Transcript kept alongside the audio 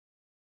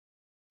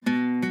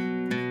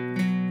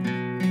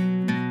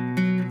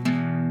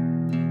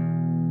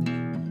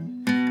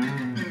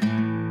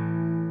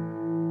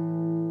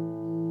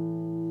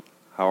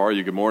How are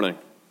you? Good morning.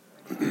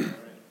 My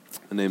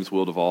name's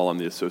Will Duvall. I'm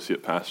the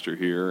associate pastor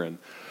here, and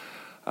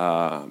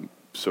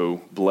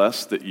so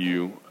blessed that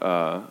you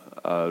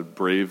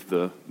braved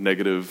the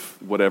negative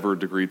whatever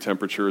degree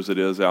temperatures it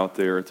is out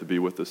there to be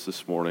with us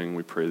this morning.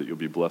 We pray that you'll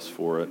be blessed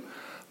for it.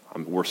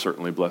 We're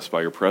certainly blessed by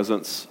your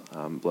presence.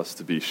 I'm blessed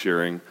to be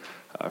sharing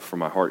from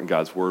my heart and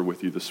God's Word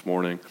with you this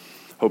morning.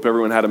 Hope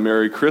everyone had a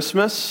Merry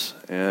Christmas,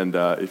 and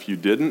if you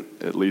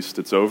didn't, at least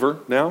it's over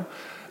now,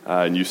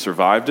 and you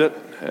survived it.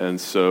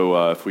 And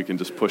so if we can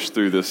just push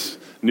through this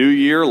new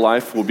year,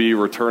 life will be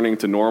returning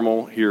to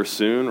normal here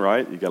soon,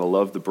 right? You got to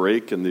love the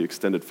break and the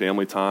extended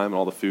family time and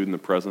all the food and the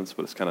presents,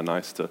 but it's kind of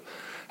nice to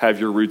have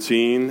your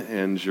routine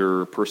and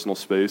your personal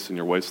space and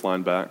your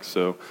waistline back.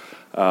 So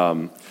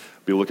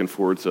be looking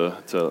forward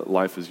to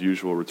life as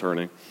usual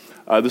returning.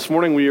 This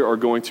morning we are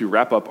going to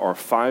wrap up our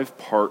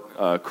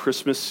 5-part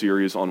Christmas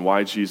series on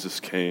why Jesus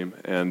came.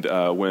 And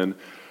when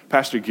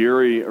Pastor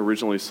Gary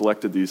originally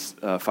selected these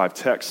 5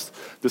 texts,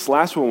 this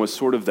last one was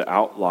sort of the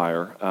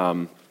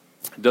outlier.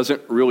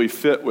 Doesn't really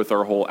fit with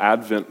our whole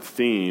Advent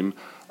theme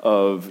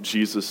of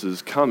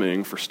Jesus'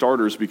 coming, for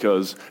starters,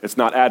 because it's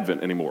not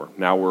Advent anymore.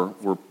 Now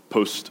we're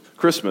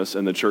post-Christmas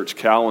in the church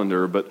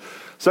calendar, but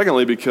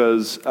secondly,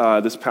 because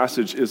this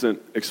passage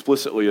isn't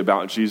explicitly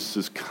about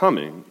Jesus'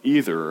 coming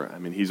either. I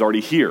mean, he's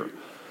already here.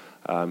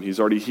 He's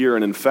already here,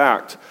 and in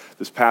fact,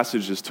 this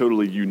passage is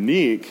totally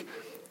unique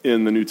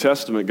in the New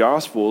Testament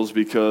Gospels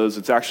because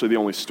it's actually the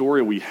only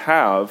story we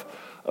have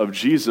of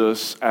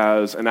Jesus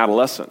as an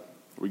adolescent.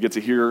 We get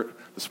to hear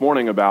this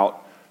morning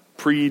about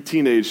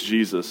pre-teenage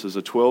Jesus as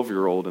a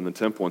 12-year-old in the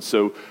temple. And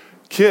so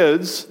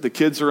the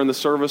kids are in the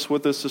service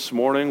with us this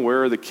morning.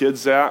 Where are the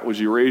kids at? Would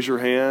you raise your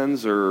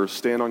hands or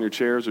stand on your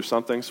chairs or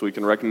something so we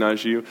can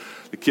recognize you?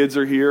 The kids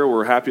are here.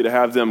 We're happy to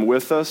have them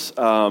with us.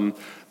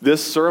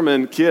 This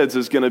sermon, kids,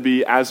 is going to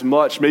be as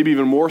much, maybe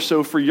even more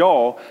so for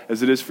y'all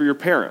as it is for your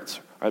parents,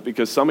 right?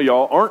 Because some of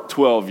y'all aren't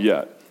 12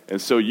 yet.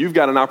 And so you've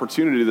got an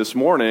opportunity this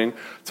morning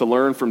to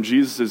learn from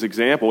Jesus'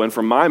 example and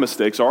from my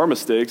mistakes, our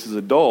mistakes as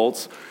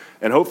adults,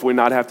 and hopefully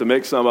not have to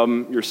make some of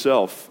them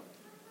yourself.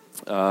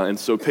 And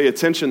so pay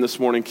attention this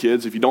morning,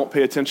 kids. If you don't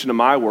pay attention to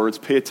my words,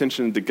 pay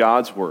attention to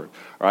God's word.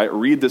 All right,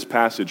 read this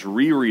passage,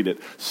 reread it,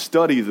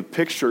 study the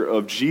picture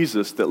of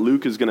Jesus that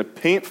Luke is going to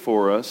paint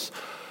for us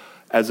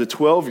as a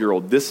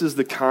 12-year-old. This is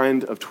the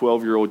kind of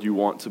 12-year-old you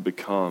want to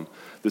become.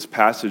 This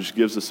passage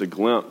gives us a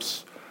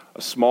glimpse,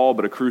 a small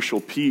but a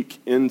crucial peek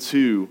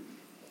into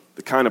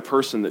the kind of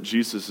person that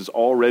Jesus is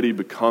already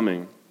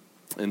becoming.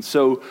 And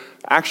so,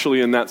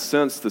 actually, in that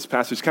sense, this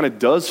passage kind of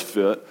does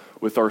fit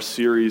with our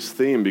series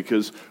theme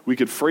because we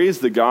could phrase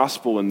the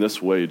gospel in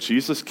this way.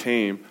 Jesus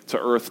came to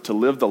earth to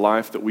live the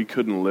life that we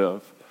couldn't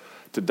live,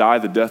 to die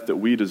the death that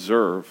we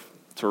deserve,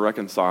 to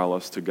reconcile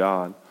us to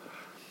God.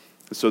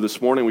 And so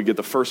this morning we get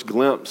the first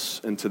glimpse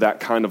into that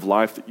kind of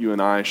life that you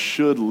and I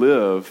should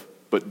live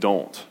but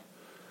don't.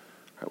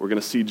 We're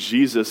going to see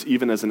Jesus,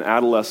 even as an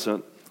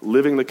adolescent,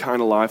 living the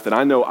kind of life that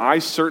I know I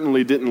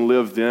certainly didn't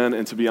live then,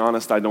 and to be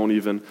honest, I don't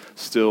even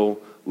still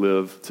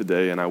live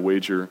today, and I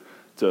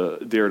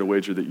dare to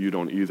wager that you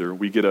don't either.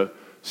 We get a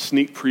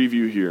sneak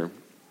preview here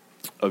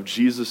of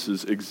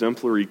Jesus'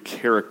 exemplary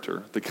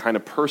character, the kind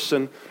of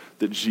person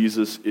that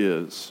Jesus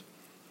is.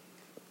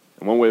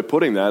 And one way of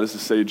putting that is to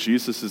say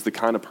Jesus is the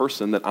kind of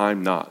person that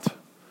I'm not.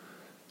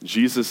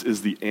 Jesus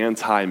is the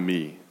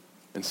anti-me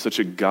in such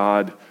a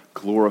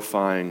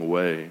God-glorifying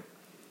way.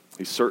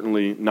 He's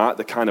certainly not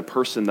the kind of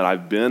person that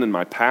I've been in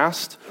my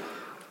past.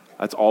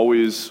 That's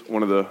always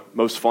one of the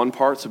most fun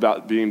parts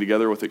about being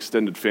together with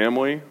extended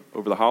family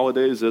over the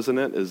holidays, isn't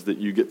it? Is that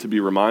you get to be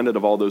reminded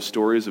of all those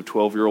stories of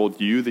 12-year-old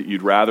you that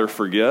you'd rather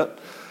forget,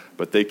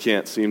 but they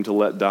can't seem to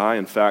let die.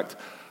 In fact,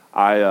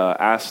 I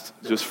asked,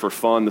 just for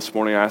fun this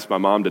morning, I asked my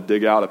mom to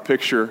dig out a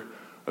picture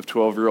of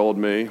 12-year-old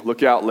me.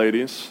 Look out,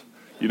 ladies.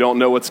 You don't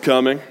know what's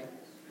coming.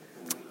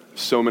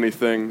 So many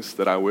things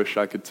that I wish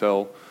I could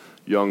tell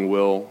young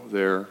Will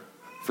there.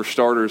 For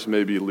starters,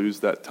 maybe lose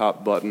that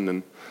top button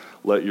and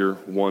let your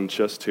one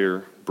chest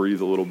hair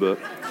breathe a little bit.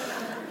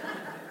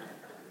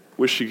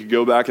 Wish you could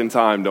go back in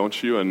time,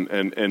 don't you,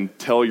 and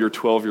tell your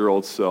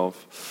 12-year-old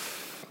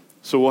self.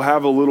 So we'll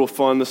have a little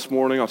fun this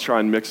morning. I'll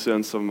try and mix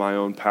in some of my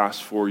own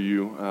past for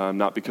you,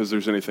 not because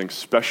there's anything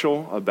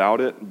special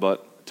about it,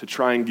 but to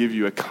try and give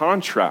you a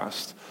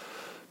contrast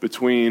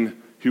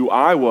between who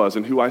I was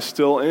and who I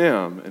still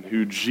am and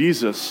who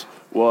Jesus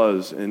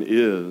was and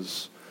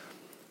is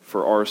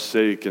for our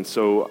sake. And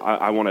so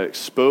I want to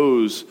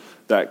expose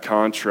that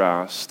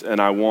contrast, and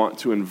I want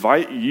to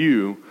invite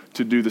you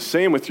to do the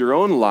same with your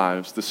own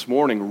lives this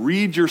morning.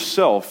 Read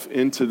yourself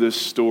into this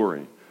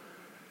story.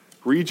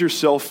 Read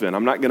yourself in.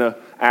 I'm not going to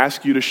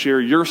ask you to share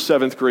your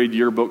 7th grade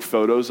yearbook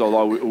photos,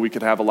 although we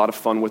could have a lot of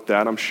fun with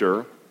that, I'm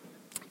sure.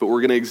 But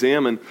we're going to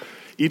examine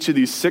each of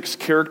these 6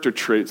 character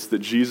traits that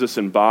Jesus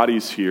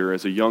embodies here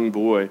as a young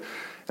boy.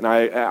 And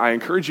I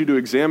encourage you to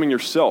examine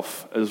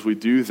yourself as we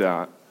do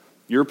that.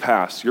 Your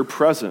past, your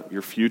present,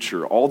 your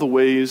future, all the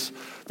ways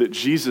that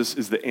Jesus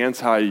is the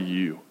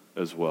anti-you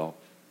as well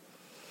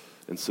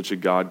in such a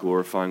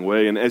God-glorifying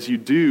way. And as you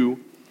do,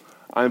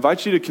 I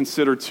invite you to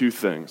consider two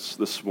things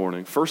this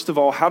morning. First of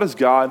all, how does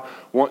God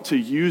want to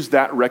use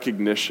that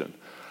recognition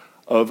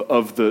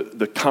of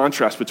the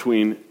contrast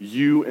between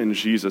you and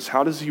Jesus?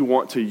 How does he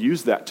want to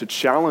use that to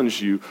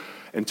challenge you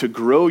and to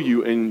grow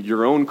you in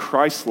your own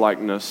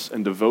Christ-likeness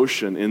and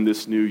devotion in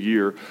this new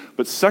year?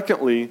 But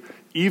secondly,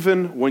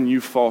 even when you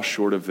fall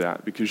short of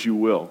that, because you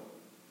will,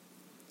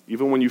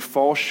 even when you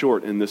fall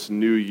short in this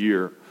new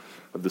year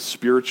of the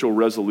spiritual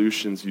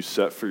resolutions you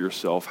set for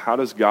yourself, how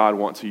does God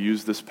want to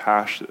use this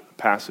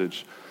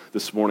passage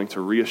this morning to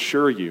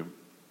reassure you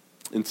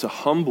and to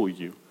humble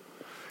you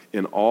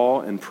in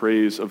awe and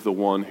praise of the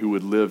one who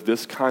would live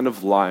this kind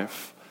of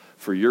life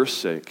for your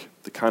sake,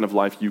 the kind of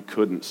life you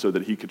couldn't, so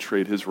that he could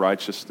trade his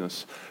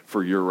righteousness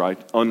for your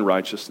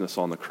unrighteousness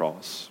on the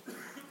cross?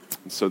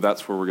 And so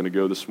that's where we're going to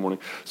go this morning.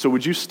 So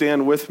would you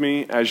stand with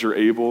me as you're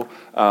able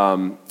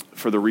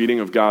for the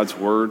reading of God's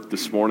word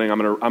this morning? I'm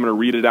going to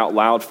read it out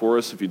loud for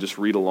us. If you just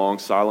read along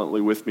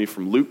silently with me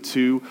from Luke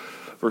 2,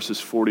 verses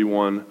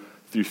 41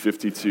 through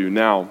 52.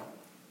 Now,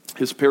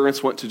 his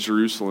parents went to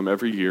Jerusalem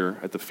every year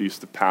at the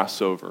feast of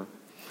Passover.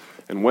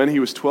 And when he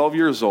was 12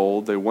 years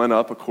old, they went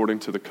up according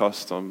to the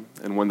custom.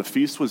 And when the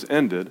feast was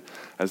ended,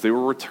 as they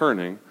were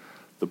returning,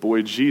 the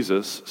boy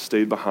Jesus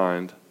stayed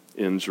behind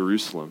in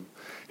Jerusalem.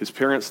 His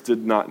parents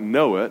did not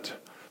know it,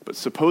 but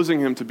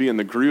supposing him to be in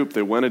the group,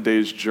 they went a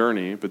day's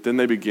journey. But then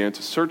they began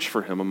to search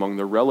for him among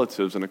their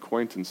relatives and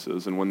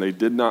acquaintances. And when they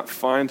did not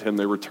find him,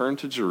 they returned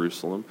to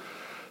Jerusalem,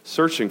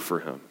 searching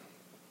for him.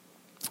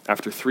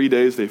 After 3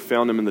 days, they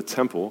found him in the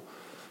temple,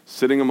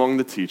 sitting among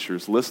the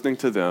teachers, listening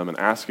to them and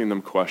asking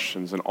them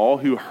questions. And all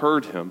who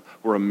heard him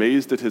were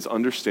amazed at his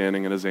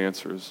understanding and his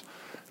answers.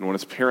 And when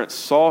his parents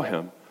saw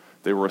him,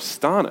 they were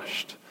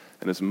astonished.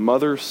 And his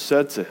mother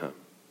said to him,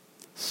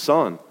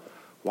 "Son,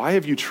 why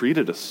have you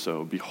treated us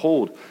so?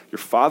 Behold, your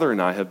father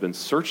and I have been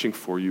searching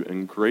for you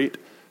in great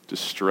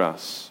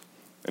distress."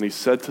 And he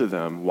said to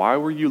them, "Why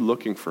were you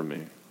looking for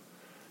me?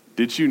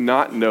 Did you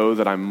not know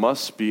that I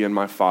must be in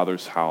my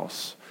father's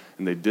house?"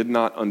 And they did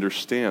not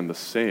understand the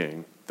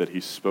saying that he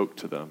spoke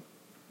to them.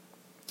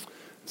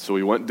 So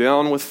he went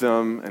down with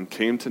them and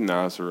came to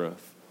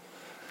Nazareth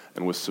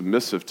and was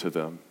submissive to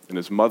them. And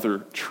his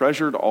mother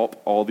treasured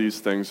all these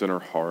things in her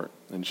heart.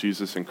 And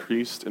Jesus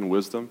increased in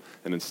wisdom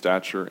and in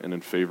stature and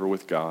in favor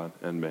with God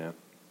and man.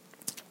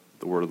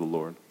 The word of the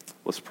Lord.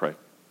 Let's pray.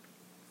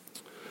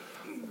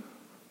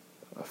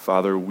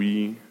 Father,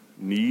 we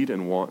need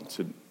and want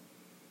to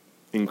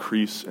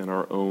increase in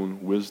our own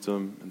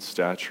wisdom and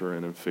stature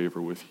and in favor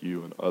with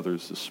you and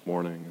others this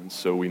morning. And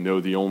so we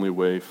know the only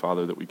way,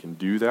 Father, that we can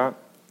do that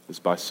is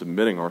by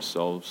submitting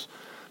ourselves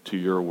to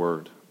your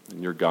word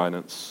and your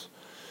guidance,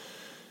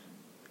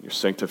 and your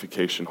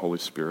sanctification, Holy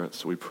Spirit.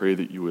 So we pray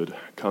that you would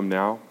come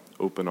now,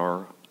 open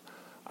our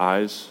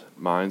eyes,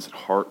 minds, and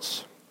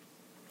hearts,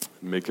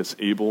 and make us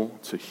able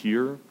to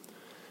hear,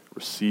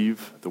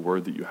 receive the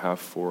word that you have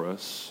for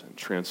us, and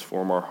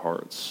transform our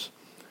hearts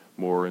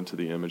more into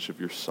the image of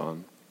your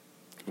Son.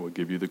 We'll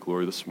give you the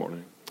glory this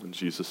morning. In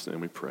Jesus' name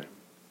we pray.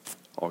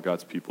 All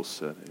God's people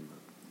said, amen.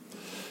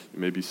 You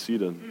may be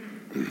seated.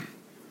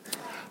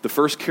 The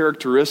first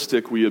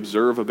characteristic we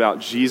observe about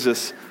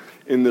Jesus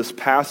in this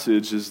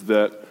passage is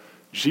that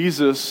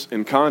Jesus,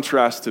 in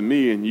contrast to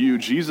me and you,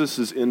 Jesus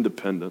is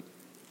independent.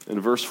 In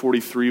verse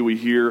 43, we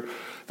hear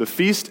the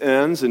feast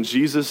ends and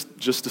Jesus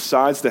just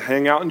decides to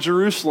hang out in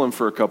Jerusalem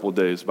for a couple of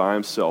days by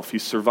himself. He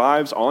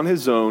survives on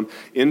his own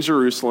in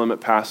Jerusalem at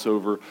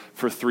Passover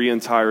for 3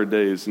 entire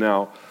days.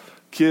 Now,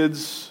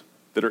 kids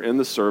that are in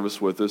the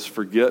service with us,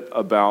 forget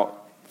about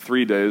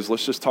 3 days.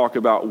 Let's just talk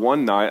about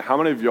one night. How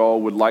many of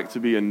y'all would like to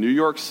be in New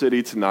York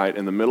City tonight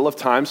in the middle of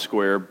Times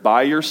Square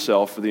by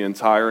yourself for the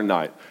entire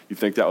night? You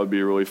think that would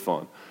be really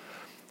fun?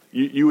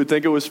 You would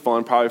think it was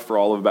fun probably for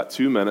all of about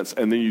 2 minutes,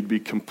 and then you'd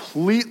be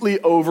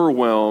completely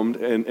overwhelmed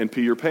and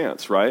pee your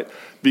pants, right?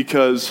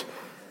 Because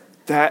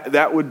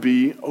that would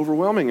be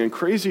overwhelming and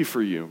crazy for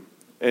you.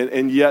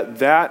 And yet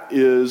that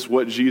is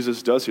what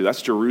Jesus does here.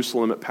 That's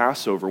Jerusalem at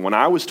Passover. When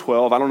I was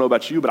 12, I don't know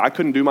about you, but I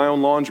couldn't do my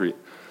own laundry.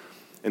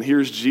 And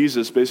here's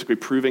Jesus basically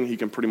proving he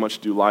can pretty much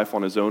do life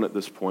on his own at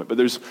this point. But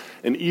there's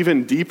an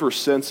even deeper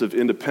sense of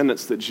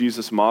independence that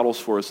Jesus models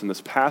for us in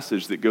this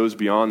passage that goes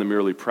beyond the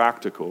merely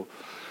practical.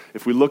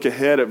 If we look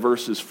ahead at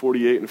verses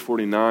 48 and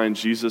 49,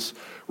 Jesus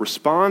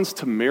responds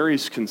to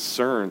Mary's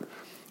concern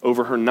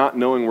over her not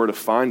knowing where to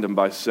find him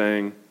by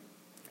saying,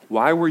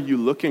 "Why were you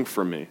looking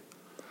for me?"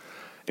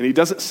 And he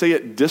doesn't say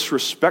it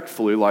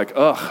disrespectfully like,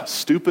 "Ugh,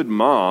 stupid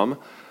mom."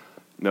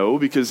 No,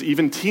 because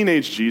even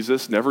teenage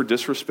Jesus never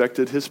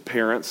disrespected his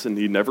parents and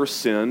he never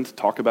sinned.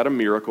 Talk about a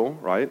miracle,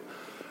 right?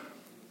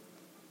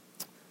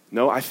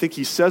 No, I think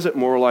he says it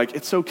more like,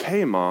 "It's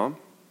okay, Mom.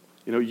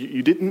 You know,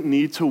 you didn't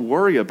need to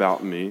worry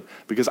about me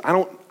because I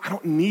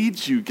don't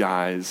need you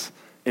guys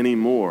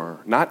anymore.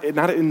 Not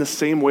in the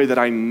same way that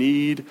I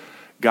need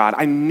God.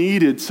 I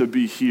needed to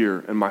be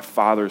here in my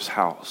Father's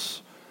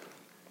house."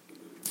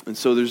 And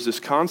so there's this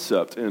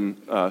concept in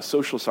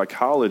social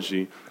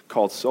psychology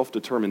called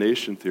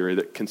self-determination theory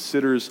that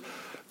considers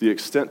the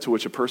extent to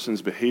which a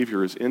person's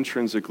behavior is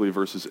intrinsically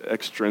versus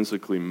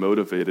extrinsically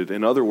motivated.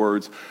 In other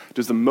words,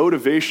 does the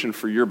motivation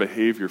for your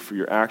behavior, for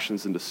your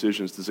actions and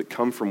decisions, does it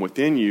come from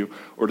within you,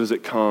 or does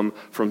it come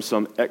from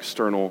some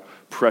external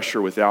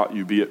pressure without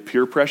you, be it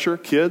peer pressure,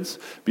 kids,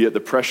 be it the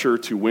pressure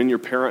to win your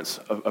parents'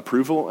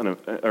 approval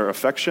or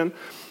affection?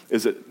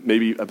 Is it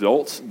maybe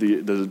adults,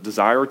 the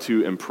desire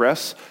to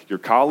impress your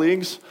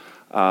colleagues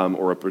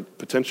or a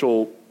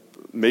potential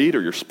mate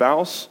or your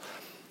spouse?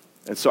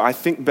 And so I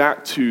think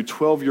back to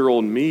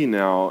 12-year-old me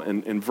now,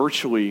 and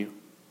virtually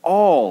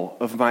all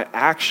of my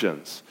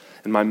actions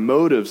and my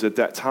motives at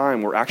that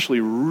time were actually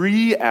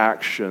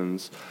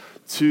reactions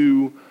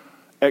to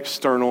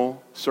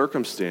external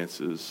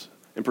circumstances.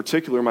 In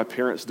particular, my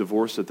parents'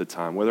 divorce at the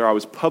time, whether I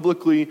was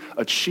publicly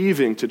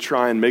achieving to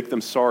try and make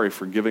them sorry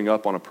for giving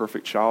up on a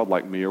perfect child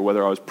like me, or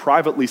whether I was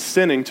privately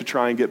sinning to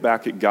try and get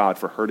back at God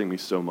for hurting me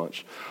so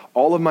much.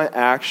 All of my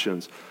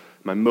actions,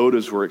 my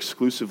motives were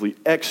exclusively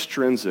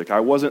extrinsic. I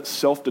wasn't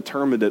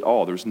self-determined at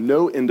all. There was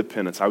no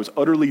independence. I was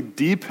utterly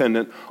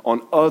dependent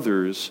on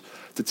others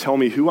to tell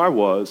me who I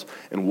was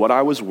and what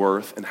I was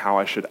worth and how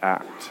I should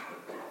act.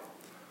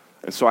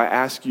 And so I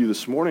ask you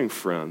this morning,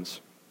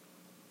 friends,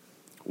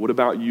 what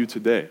about you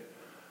today?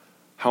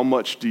 How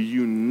much do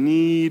you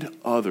need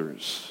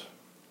others?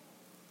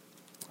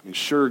 I mean,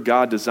 sure,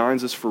 God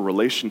designs us for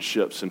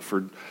relationships and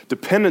for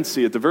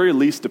dependency, at the very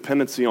least,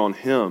 dependency on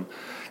Him.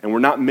 And we're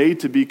not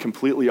made to be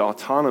completely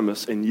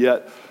autonomous, and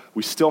yet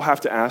we still have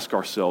to ask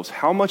ourselves,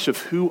 how much of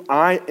who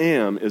I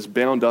am is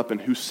bound up in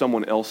who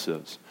someone else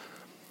is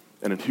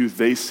and in who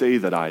they say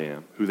that I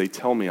am, who they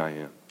tell me I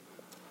am?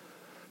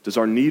 Does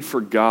our need for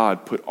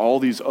God put all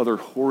these other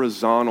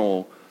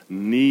horizontal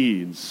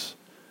needs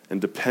and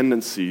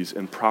dependencies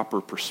in proper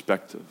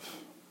perspective?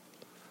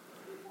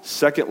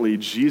 Secondly,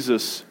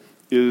 Jesus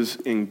is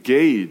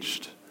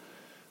engaged.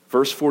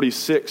 Verse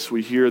 46,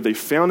 we hear, they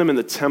found him in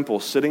the temple,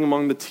 sitting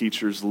among the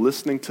teachers,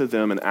 listening to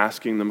them and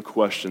asking them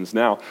questions.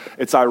 Now,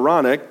 it's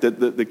ironic that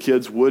the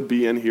kids would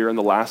be in here on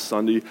the last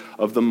Sunday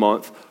of the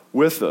month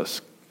with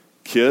us.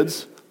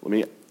 Kids, let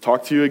me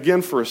talk to you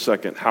again for a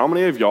second. How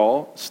many of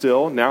y'all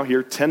still, now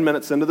here, 10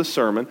 minutes into the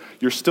sermon,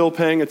 you're still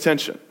paying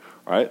attention?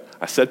 All right,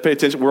 I said pay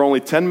attention. We're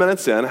only 10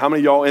 minutes in. How many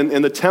of y'all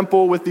in the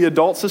temple with the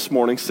adults this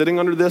morning, sitting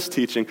under this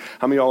teaching,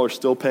 how many of y'all are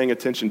still paying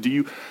attention?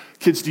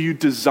 Kids, do you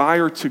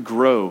desire to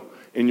grow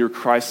in your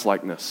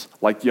Christ-likeness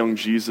like young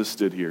Jesus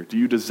did here? Do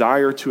you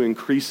desire to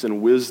increase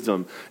in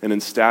wisdom and in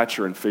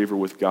stature and favor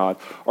with God?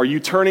 Are you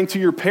turning to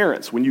your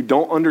parents when you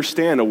don't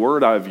understand a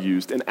word I've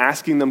used and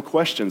asking them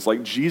questions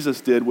like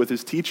Jesus did with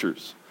his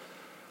teachers?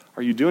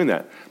 Are you doing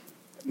that?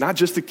 Not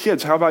just the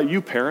kids. How about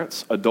you,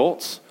 parents,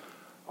 adults?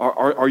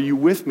 Are you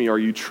with me? Are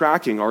you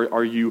tracking?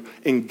 Are you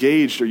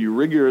engaged? Are you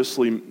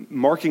rigorously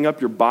marking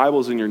up your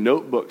Bibles and your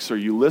notebooks? Are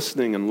you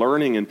listening and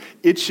learning and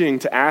itching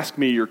to ask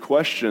me your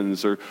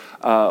questions or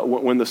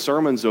when the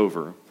sermon's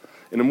over?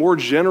 In a more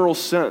general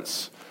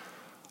sense,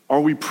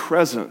 are we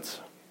present?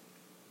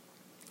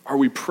 Are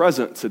we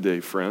present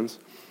today, friends?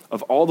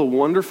 Of all the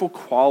wonderful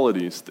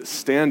qualities that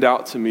stand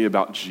out to me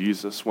about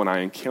Jesus when I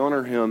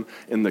encounter him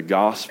in the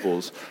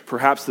Gospels,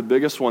 perhaps the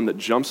biggest one that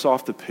jumps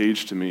off the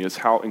page to me is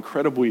how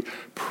incredibly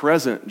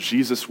present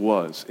Jesus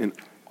was in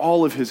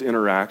all of his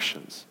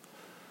interactions.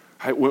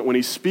 When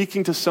he's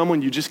speaking to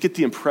someone, you just get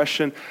the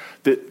impression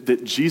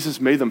that Jesus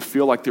made them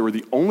feel like they were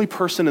the only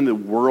person in the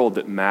world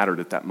that mattered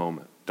at that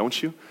moment,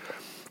 don't you?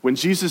 When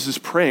Jesus is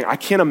praying, I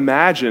can't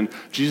imagine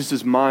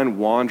Jesus' mind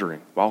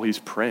wandering while he's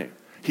praying.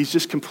 He's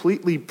just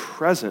completely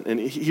present. And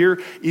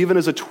here, even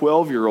as a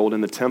 12-year-old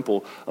in the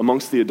temple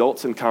amongst the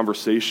adults in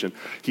conversation,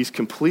 he's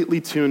completely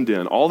tuned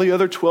in. All the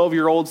other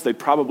 12-year-olds, they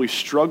probably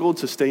struggled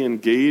to stay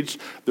engaged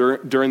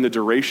during the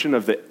duration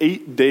of the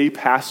 8-day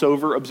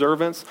Passover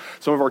observance.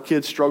 Some of our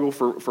kids struggle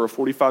for a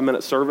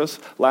 45-minute service,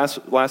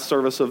 last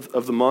service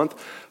of the month.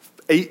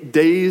 8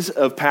 days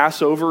of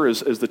Passover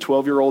as the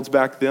 12-year-olds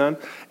back then.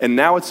 And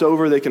now it's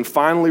over. They can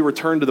finally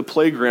return to the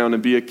playground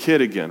and be a kid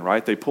again,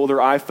 right? They pull their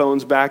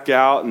iPhones back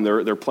out and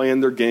they're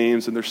playing their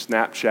games and they're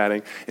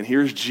Snapchatting. And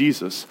here's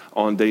Jesus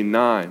on day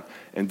 9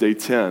 and day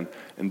 10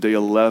 and day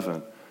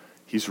 11.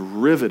 He's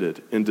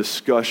riveted in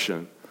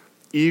discussion,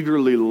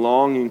 eagerly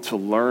longing to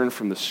learn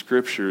from the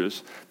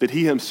scriptures that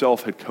he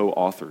himself had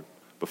co-authored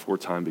before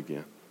time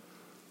began.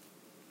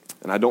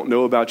 And I don't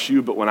know about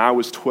you, but when I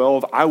was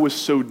 12, I was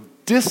so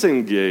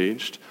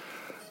disengaged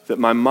that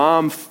my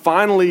mom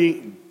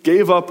finally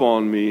gave up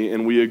on me,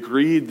 and we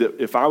agreed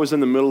that if I was in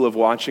the middle of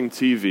watching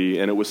TV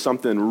and it was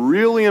something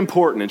really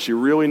important and she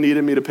really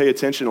needed me to pay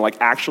attention, like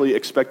actually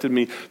expected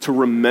me to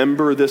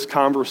remember this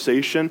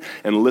conversation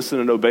and listen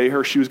and obey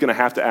her, she was going to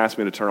have to ask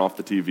me to turn off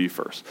the TV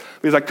first,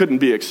 because I couldn't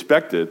be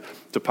expected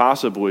to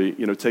possibly,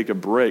 take a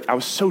break. I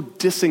was so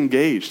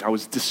disengaged. I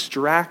was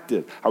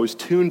distracted. I was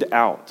tuned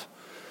out.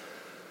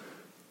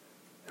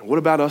 And what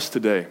about us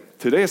today?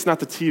 Today, it's not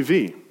the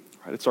TV,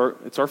 right? It's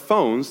our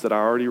phones that I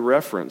already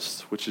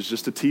referenced, which is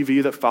just a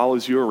TV that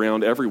follows you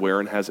around everywhere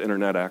and has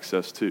internet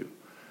access too.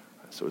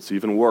 So it's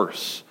even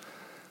worse.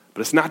 But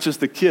it's not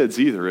just the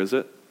kids either, is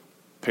it?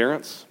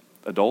 Parents,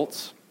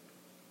 adults.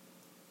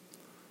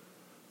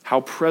 How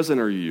present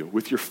are you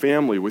with your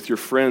family, with your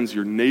friends,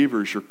 your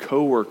neighbors, your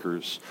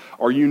coworkers?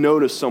 Are you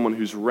known as someone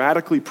who's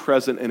radically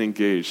present and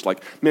engaged?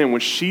 Like, man, when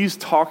she's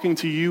talking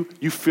to you,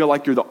 you feel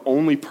like you're the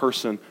only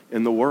person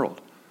in the world.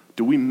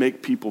 Do we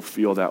make people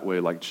feel that way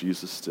like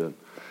Jesus did?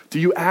 Do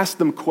you ask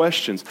them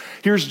questions?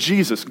 Here's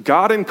Jesus,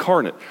 God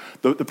incarnate,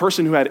 the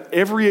person who had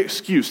every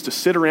excuse to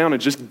sit around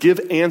and just give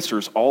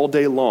answers all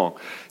day long.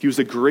 He was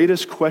the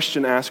greatest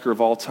question asker of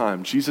all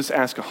time. Jesus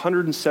asked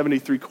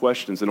 173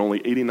 questions in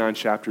only 89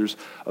 chapters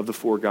of the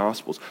 4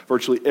 Gospels.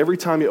 Virtually every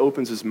time he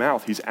opens his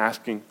mouth, he's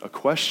asking a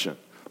question.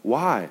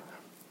 Why?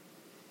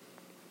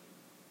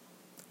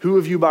 Who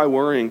of you by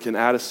worrying can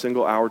add a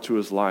single hour to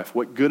his life?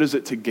 What good is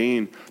it to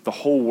gain the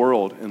whole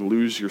world and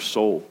lose your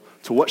soul?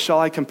 To what shall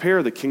I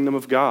compare the kingdom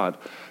of God?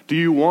 Do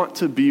you want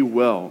to be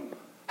well?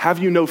 Have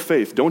you no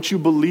faith? Don't you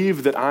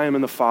believe that I am in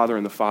the Father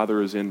and the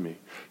Father is in me?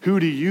 Who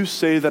do you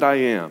say that I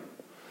am?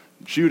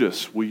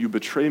 Judas, will you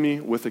betray me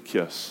with a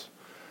kiss?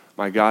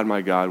 My God,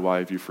 why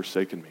have you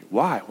forsaken me?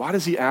 Why? Why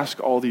does he ask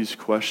all these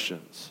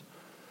questions?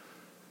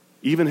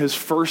 Even his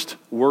first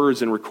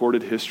words in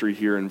recorded history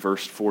here in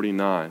verse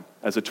 49,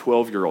 as a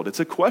 12-year-old, it's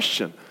a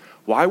question.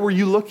 Why were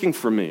you looking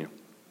for me?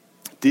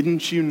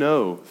 Didn't you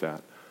know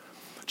that?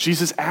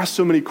 Jesus asked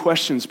so many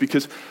questions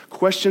because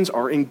questions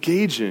are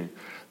engaging.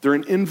 They're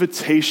an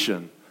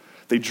invitation.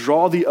 They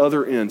draw the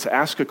other in. To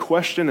ask a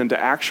question and to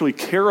actually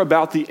care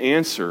about the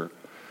answer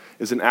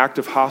is an act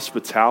of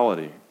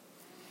hospitality.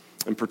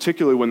 And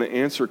particularly when the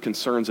answer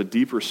concerns a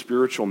deeper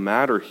spiritual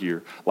matter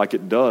here, like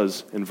it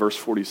does in verse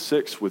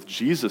 46 with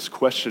Jesus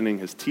questioning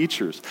his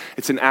teachers,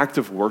 it's an act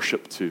of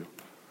worship too.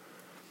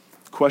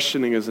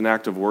 Questioning is an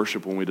act of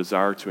worship when we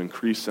desire to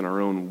increase in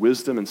our own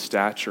wisdom and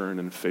stature and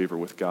in favor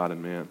with God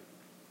and man.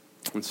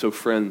 And so,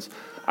 friends,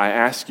 I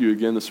ask you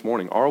again this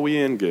morning, are we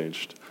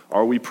engaged?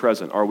 Are we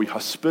present? Are we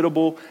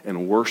hospitable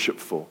and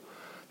worshipful?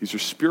 These are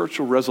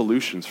spiritual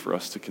resolutions for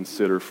us to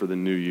consider for the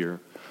new year.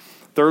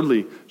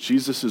 Thirdly,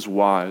 Jesus is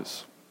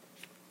wise.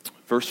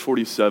 Verse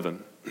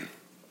 47.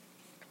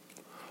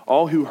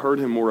 All who heard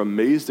him were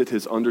amazed at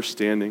his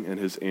understanding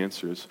and his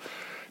answers.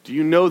 Do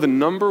you know the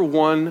number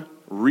one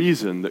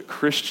reason that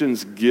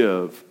Christians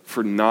give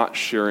for not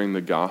sharing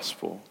the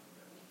gospel?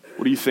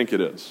 What do you think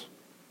it is?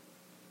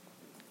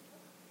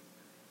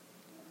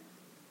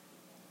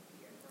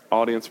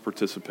 Audience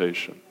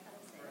participation.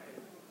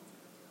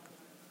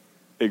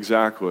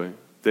 Exactly.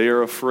 They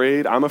are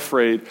afraid, I'm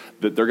afraid,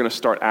 that they're going to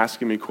start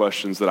asking me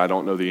questions that I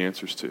don't know the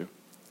answers to.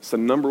 It's the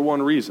number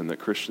one reason that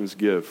Christians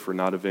give for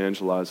not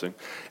evangelizing.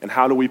 And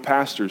how do we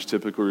pastors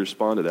typically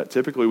respond to that?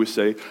 Typically we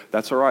say,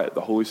 that's all right,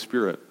 the Holy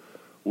Spirit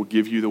will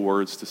give you the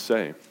words to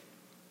say.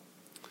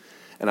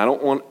 And I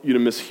don't want you to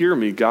mishear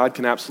me. God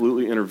can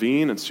absolutely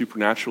intervene and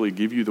supernaturally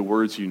give you the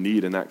words you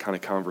need in that kind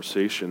of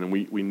conversation. And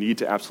we need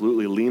to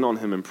absolutely lean on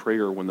him in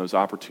prayer when those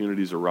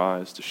opportunities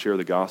arise to share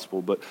the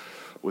gospel. But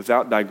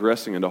without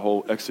digressing into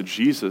whole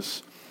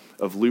exegesis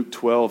of Luke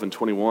 12 and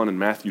 21 and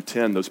Matthew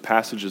 10, those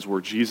passages where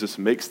Jesus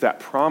makes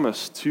that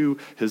promise to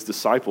his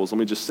disciples, let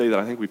me just say that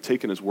I think we've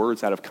taken his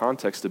words out of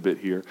context a bit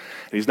here.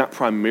 And he's not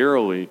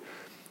primarily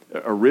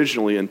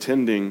originally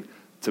intending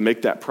to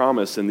make that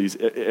promise in these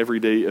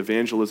everyday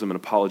evangelism and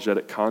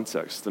apologetic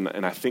contexts.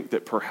 And I think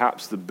that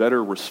perhaps the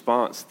better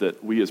response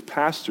that we as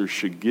pastors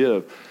should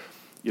give,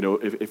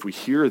 if we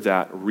hear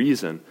that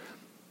reason,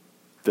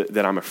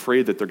 that I'm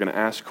afraid that they're going to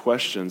ask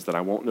questions that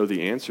I won't know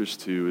the answers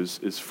to,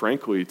 is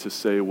frankly to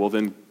say, well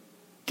then,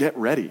 get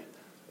ready.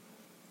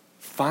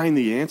 Find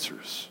the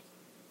answers.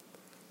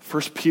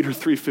 1 Peter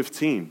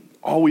 3:15,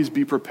 always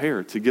be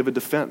prepared to give a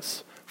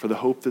defense for the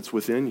hope that's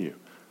within you.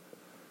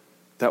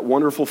 That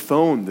wonderful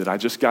phone that I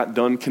just got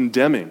done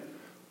condemning,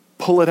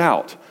 pull it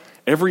out.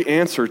 Every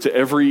answer to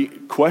every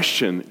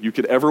question you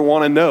could ever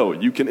want to know,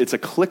 it's a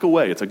click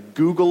away, it's a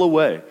Google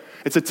away,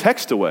 it's a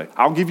text away.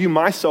 I'll give you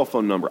my cell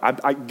phone number.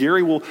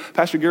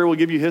 Pastor Gary will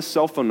give you his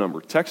cell phone number.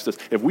 Text us.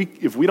 If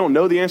we don't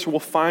know the answer, we'll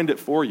find it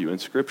for you in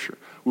Scripture.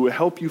 We will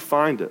help you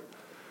find it.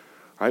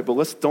 All right,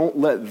 but don't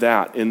let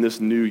that in this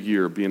new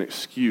year be an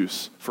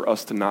excuse for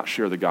us to not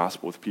share the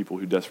gospel with people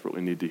who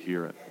desperately need to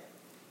hear it.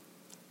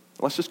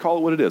 Let's just call it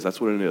what it is. That's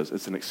what it is.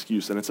 It's an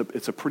excuse, and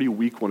it's a pretty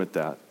weak one at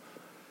that.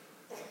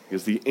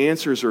 Because the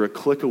answers are a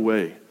click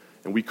away.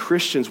 And we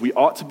Christians, we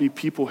ought to be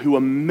people who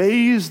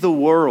amaze the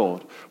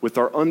world with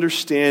our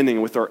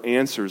understanding, with our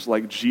answers,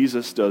 like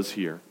Jesus does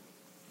here.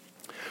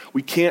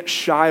 We can't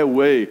shy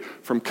away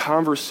from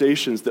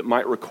conversations that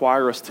might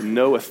require us to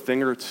know a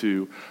thing or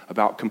two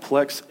about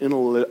complex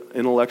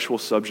intellectual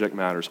subject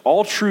matters.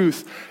 All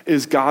truth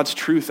is God's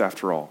truth,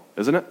 after all,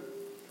 isn't it?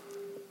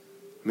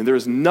 I mean, there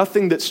is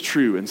nothing that's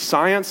true in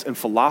science and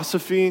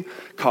philosophy,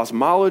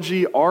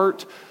 cosmology,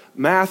 art,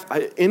 math,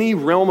 any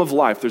realm of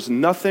life. There's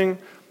nothing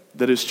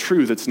that is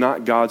true that's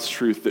not God's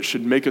truth that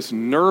should make us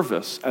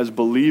nervous as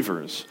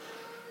believers.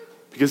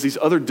 Because these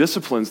other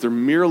disciplines, they're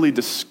merely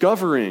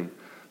discovering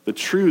the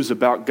truths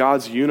about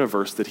God's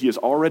universe that he has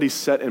already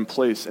set in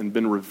place and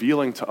been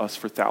revealing to us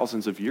for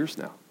thousands of years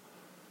now.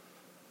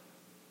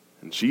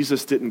 And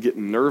Jesus didn't get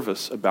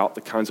nervous about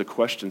the kinds of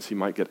questions he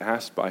might get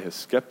asked by his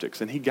skeptics,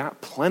 and he got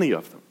plenty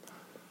of them.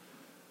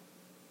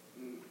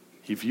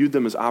 He viewed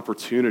them as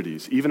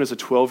opportunities. Even as a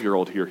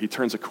 12-year-old here, he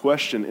turns a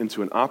question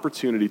into an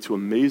opportunity to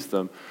amaze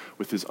them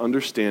with his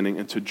understanding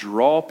and to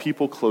draw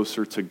people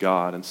closer to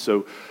God. And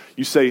so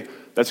you say,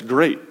 that's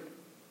great,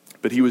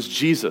 but he was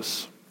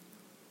Jesus,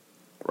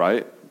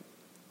 right?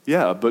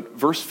 Yeah, but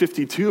verse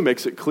 52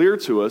 makes it clear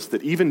to us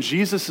that even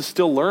Jesus is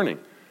still learning.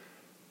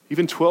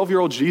 Even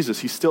 12-year-old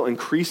Jesus, he's still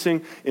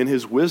increasing in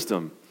his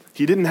wisdom.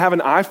 He didn't have an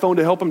iPhone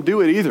to help him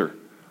do it either.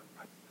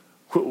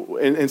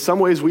 In some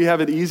ways, we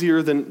have it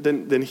easier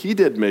than he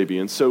did maybe.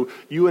 And so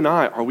you and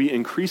I, are we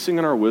increasing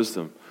in our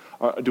wisdom?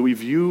 Do we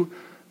view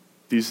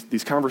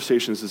these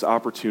conversations as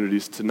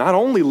opportunities to not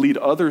only lead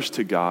others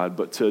to God,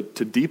 but to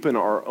deepen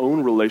our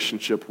own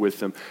relationship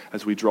with him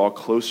as we draw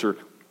closer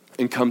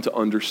and come to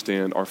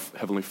understand our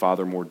Heavenly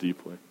Father more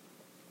deeply?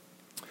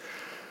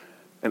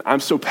 And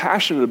I'm so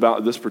passionate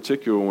about this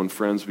particular one,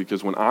 friends,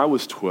 because when I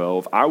was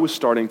 12, I was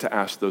starting to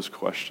ask those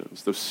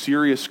questions, those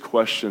serious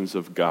questions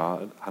of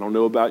God. I don't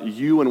know about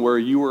you and where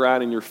you were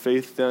at in your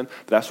faith then,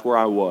 but that's where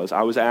I was.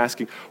 I was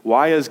asking,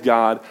 why is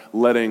God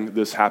letting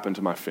this happen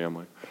to my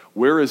family?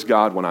 Where is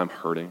God when I'm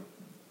hurting?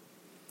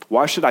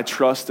 Why should I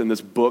trust in this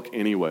book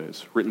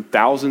anyways, written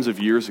thousands of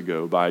years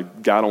ago by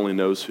God only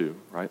knows who,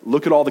 right?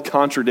 Look at all the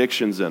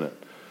contradictions in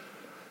it.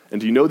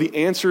 And do you know the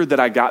answer that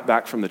I got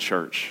back from the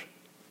church?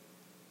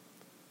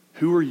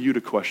 Who are you to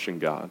question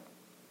God?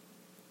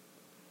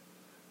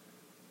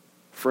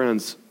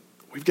 Friends,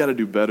 we've got to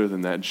do better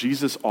than that.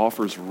 Jesus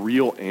offers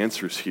real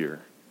answers here,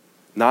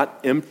 not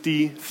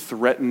empty,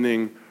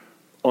 threatening,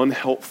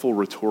 unhelpful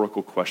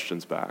rhetorical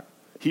questions back.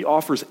 He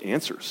offers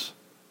answers.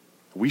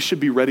 We should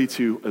be ready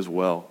to as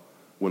well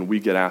when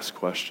we get asked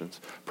questions.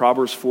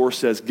 Proverbs 4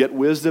 says, get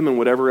wisdom, and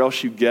whatever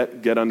else you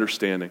get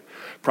understanding.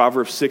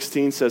 Proverbs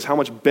 16 says, how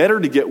much better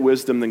to get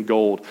wisdom than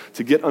gold.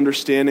 To get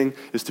understanding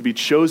is to be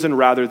chosen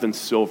rather than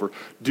silver.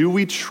 Do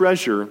we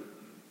treasure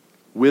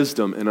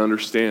wisdom and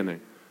understanding,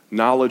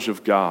 knowledge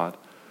of God,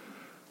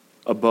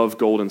 above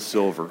gold and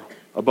silver,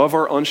 above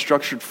our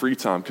unstructured free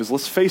time? Because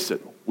let's face it,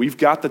 we've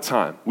got the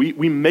time.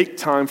 We make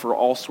time for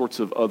all sorts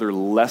of other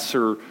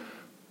lesser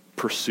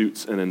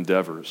pursuits and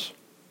endeavors.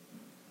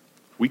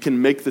 We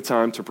can make the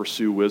time to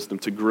pursue wisdom,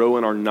 to grow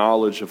in our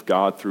knowledge of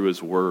God through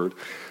his word.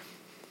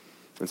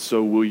 And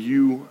so will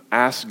you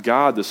ask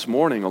God this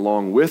morning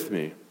along with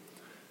me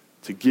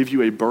to give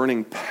you a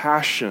burning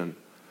passion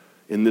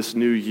in this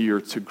new year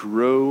to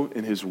grow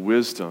in his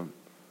wisdom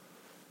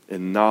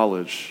and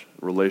knowledge,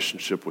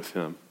 relationship with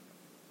him?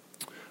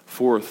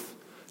 Fourth,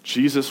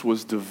 Jesus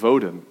was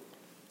devoted.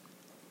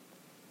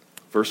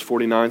 Verse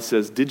 49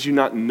 says, did you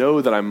not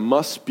know that I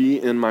must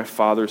be in my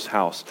Father's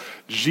house?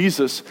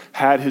 Jesus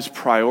had his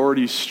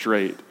priorities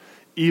straight,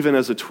 even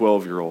as a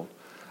 12-year-old.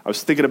 I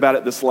was thinking about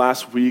it this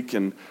last week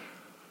and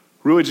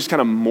really just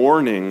kind of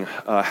mourning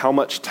how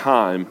much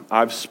time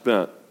I've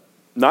spent,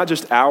 not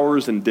just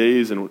hours and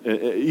days and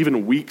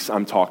even weeks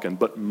I'm talking,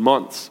 but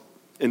months,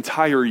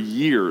 entire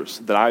years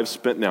that I've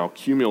spent now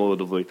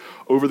cumulatively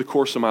over the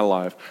course of my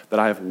life that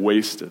I have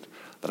wasted,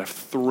 that I've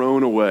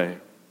thrown away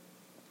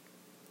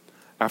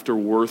after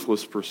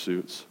worthless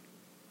pursuits.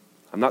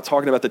 I'm not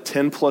talking about the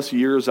 10 plus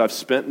years I've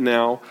spent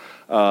now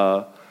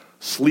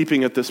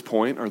sleeping at this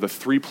point, or the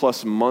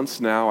 3+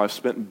 months now I've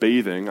spent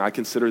bathing. I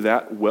consider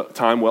that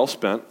time well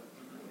spent.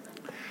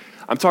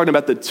 I'm talking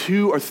about the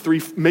 2 or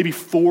 3, maybe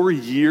 4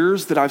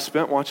 years that I've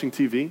spent watching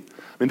TV. I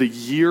mean, the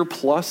year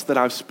plus that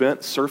I've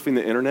spent surfing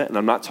the internet, and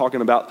I'm not talking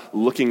about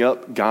looking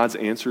up God's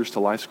answers to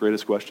life's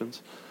greatest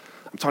questions.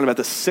 I'm talking about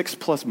the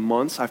 6+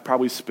 months I've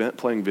probably spent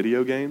playing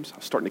video games.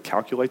 I'm starting to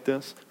calculate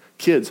this.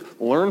 Kids,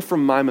 learn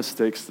from my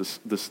mistakes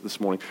this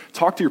morning.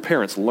 Talk to your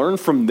parents. Learn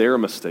from their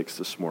mistakes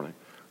this morning.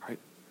 Right?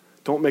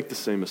 Don't make the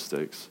same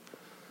mistakes.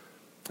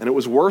 And it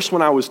was worse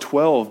when I was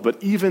 12,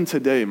 but even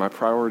today, my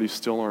priorities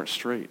still aren't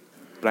straight.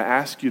 But I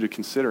ask you to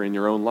consider in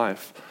your own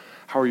life,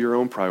 how are your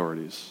own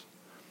priorities?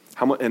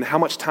 How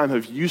much time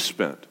have you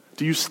spent?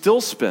 Do you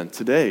still spend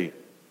today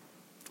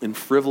in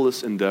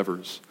frivolous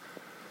endeavors?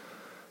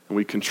 And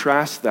we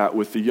contrast that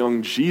with the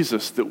young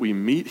Jesus that we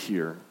meet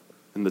here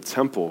in the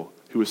temple,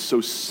 who is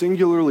so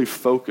singularly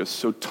focused,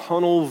 so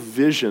tunnel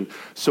vision,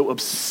 so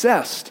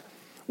obsessed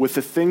with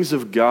the things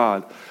of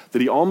God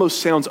that he almost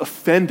sounds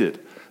offended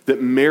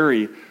that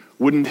Mary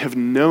wouldn't have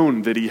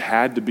known that he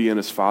had to be in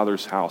his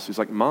Father's house. He's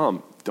like,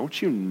 Mom,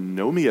 don't you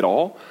know me at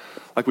all?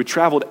 Like, we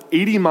traveled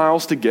 80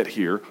 miles to get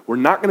here. We're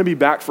not going to be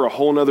back for a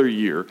whole nother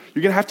year.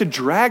 You're going to have to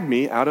drag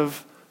me out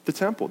of the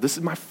temple. This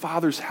is my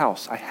Father's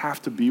house. I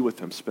have to be with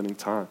him, spending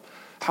time.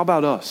 How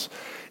about us?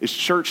 Is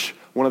church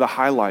one of the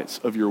highlights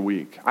of your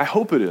week? I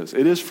hope it is.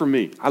 It is for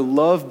me. I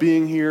love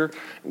being here,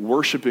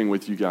 worshiping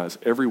with you guys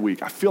every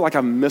week. I feel like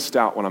I'm missed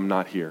out when I'm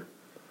not here.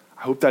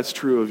 I hope that's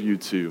true of you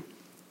too.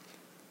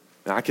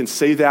 And I can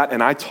say that,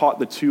 and I taught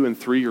the 2- and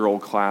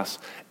 3-year-old class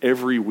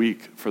every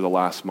week for the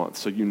last month,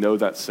 so you know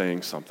that's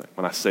saying something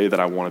when I say that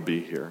I want to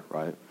be here,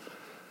 right?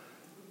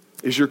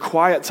 Is your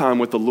quiet time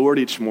with the Lord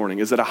each morning,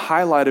 is it a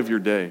highlight of your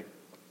day?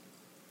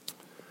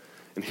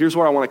 And here's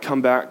where I want to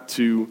come back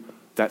to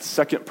that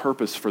second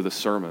purpose for the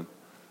sermon.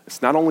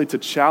 It's not only to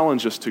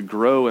challenge us to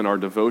grow in our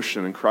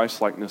devotion and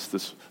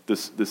Christ-likeness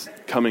this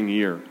coming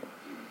year,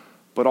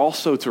 but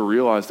also to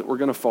realize that we're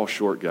going to fall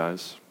short,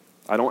 guys.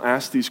 I don't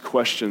ask these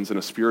questions in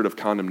a spirit of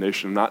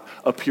condemnation. I'm not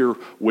up here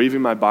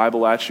waving my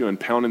Bible at you and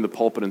pounding the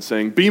pulpit and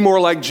saying, be more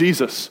like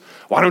Jesus.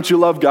 Why don't you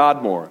love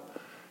God more?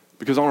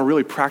 Because on a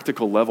really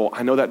practical level,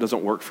 I know that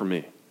doesn't work for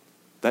me.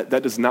 That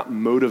does not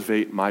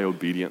motivate my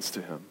obedience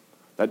to him.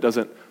 That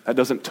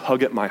doesn't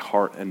tug at my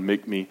heart and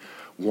make me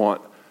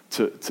want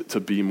to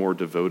be more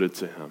devoted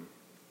to him.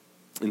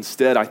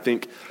 Instead, I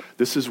think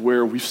this is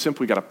where we've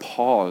simply got to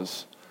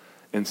pause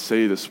and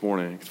say this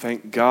morning,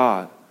 thank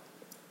God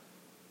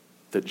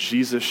that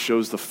Jesus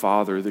shows the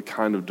Father the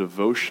kind of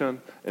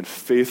devotion and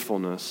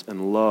faithfulness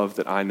and love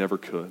that I never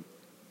could,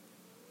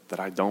 that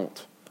I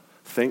don't.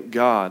 Thank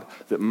God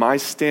that my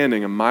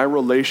standing and my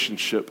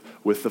relationship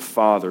with the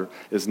Father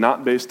is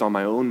not based on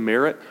my own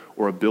merit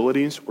or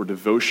abilities or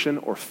devotion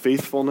or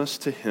faithfulness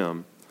to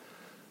him.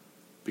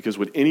 Because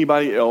would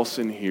anybody else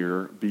in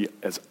here be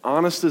as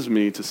honest as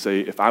me to say,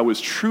 if I was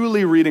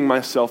truly reading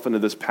myself into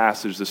this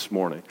passage this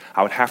morning,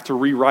 I would have to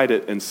rewrite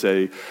it and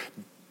say,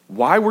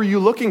 why were you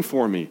looking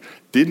for me?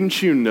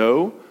 Didn't you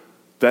know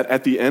that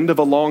at the end of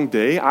a long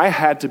day, I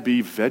had to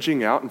be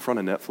vegging out in front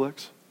of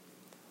Netflix?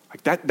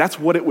 Like that's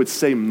what it would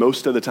say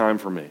most of the time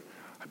for me.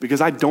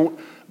 Because I don't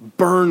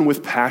burn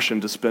with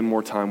passion to spend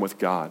more time with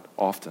God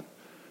often.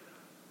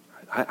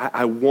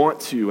 I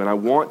want to, and I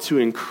want to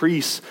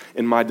increase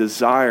in my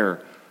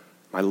desire,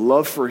 my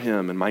love for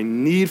him and my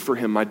need for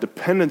him, my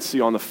dependency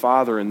on the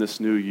Father in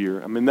this new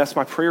year. I mean, that's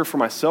my prayer for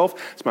myself.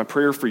 It's my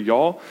prayer for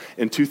y'all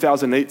in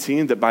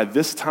 2018, that by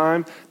this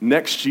time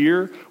next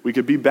year, we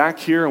could be back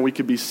here and we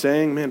could be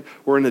saying, man,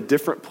 we're in a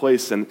different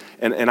place. And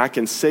I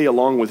can say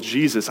along with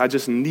Jesus, I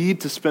just need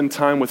to spend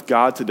time with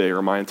God today,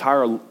 or my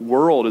entire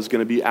world is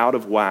going to be out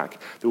of whack.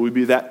 That we'd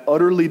be that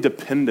utterly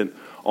dependent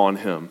on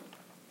him.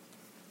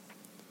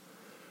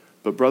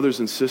 But brothers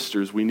and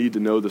sisters, we need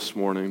to know this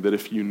morning that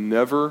if you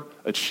never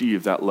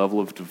achieve that level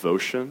of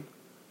devotion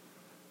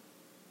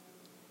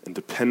and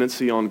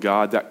dependency on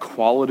God, that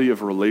quality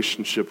of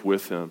relationship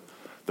with him,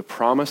 the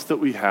promise that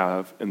we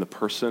have in the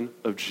person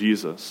of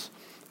Jesus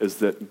is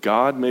that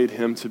God made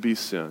him to be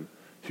sin,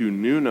 who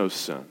knew no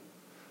sin,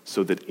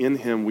 so that in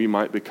him we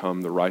might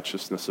become the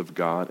righteousness of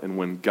God. And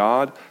when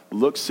God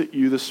looks at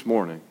you this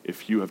morning,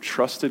 if you have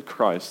trusted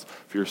Christ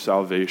for your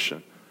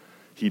salvation,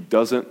 he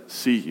doesn't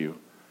see you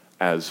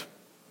as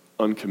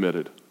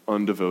uncommitted,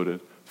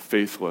 undevoted,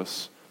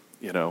 faithless,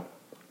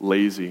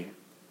 lazy.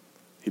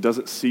 He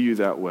doesn't see you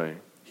that way.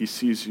 He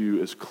sees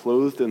you as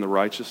clothed in the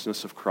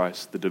righteousness of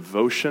Christ, the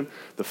devotion,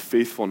 the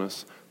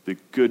faithfulness, the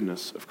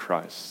goodness of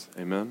Christ.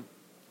 Amen?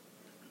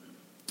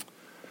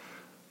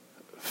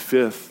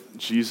 Fifth,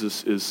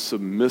 Jesus is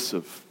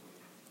submissive.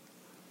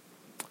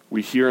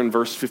 We hear in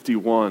verse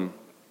 51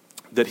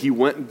 that he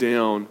went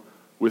down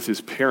with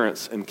his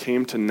parents and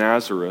came to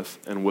Nazareth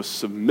and was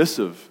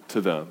submissive to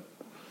them.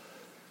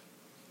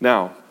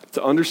 Now,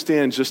 to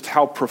understand just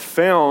how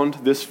profound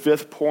this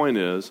fifth point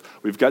is,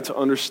 we've got to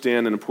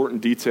understand an important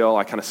detail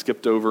I kind of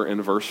skipped over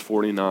in verse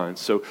 49.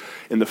 So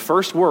in the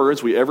first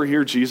words we ever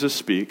hear Jesus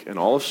speak in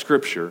all of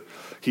Scripture,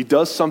 he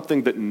does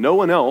something that no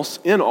one else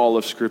in all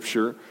of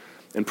Scripture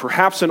and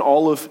perhaps in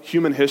all of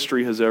human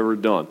history has ever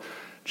done.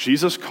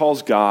 Jesus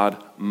calls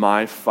God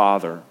my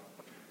Father.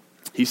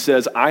 He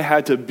says, I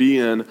had to be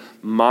in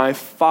my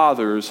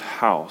Father's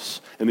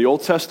house. In the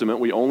Old Testament,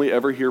 we only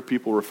ever hear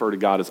people refer to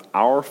God as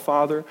our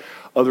Father.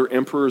 Other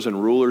emperors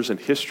and rulers in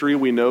history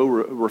we know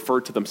refer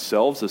to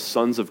themselves as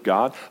sons of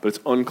God, but it's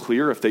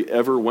unclear if they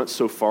ever went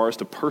so far as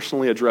to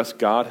personally address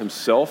God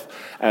himself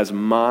as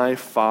my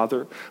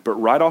Father. But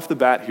right off the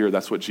bat here,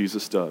 that's what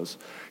Jesus does.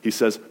 He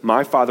says,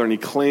 my Father, and he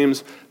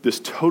claims this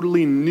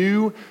totally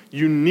new,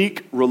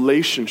 unique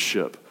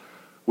relationship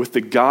with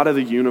the God of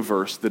the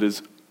universe that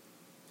is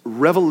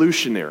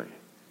revolutionary.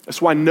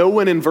 That's why no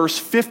one in verse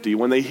 50,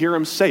 when they hear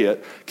him say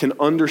it, can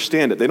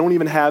understand it. They don't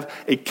even have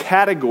a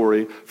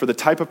category for the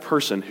type of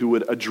person who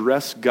would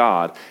address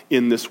God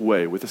in this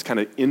way, with this kind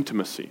of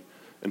intimacy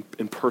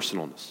and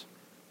personalness.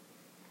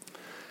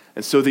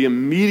 And so they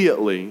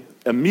immediately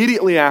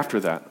after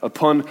that,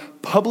 upon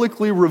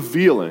publicly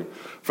revealing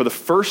for the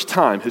first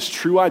time his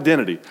true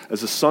identity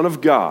as the Son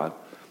of God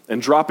and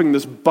dropping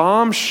this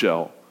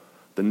bombshell,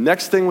 the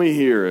next thing we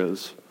hear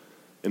is,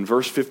 in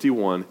verse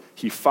 51,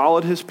 he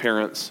followed his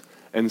parents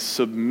and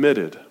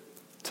submitted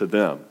to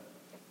them.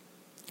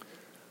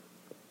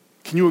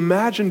 Can you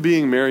imagine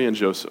being Mary and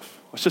Joseph?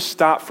 Let's just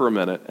stop for a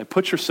minute and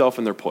put yourself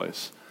in their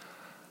place.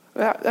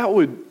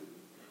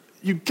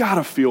 You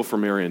gotta feel for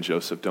Mary and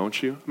Joseph,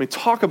 don't you? I mean,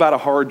 talk about a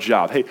hard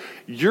job. Hey,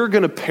 you're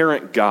gonna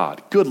parent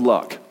God. Good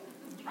luck,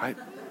 right?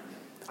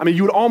 I mean,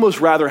 you would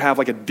almost rather have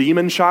like a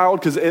demon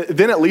child, because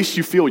then at least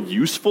you feel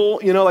useful.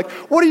 Like,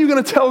 what are you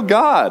going to tell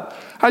God?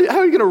 How are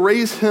you going to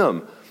raise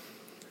him?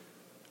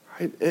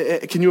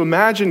 Right? Can you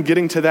imagine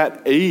getting to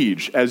that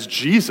age as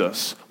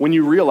Jesus when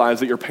you realize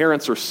that your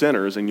parents are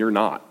sinners and you're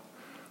not?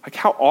 Like,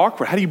 how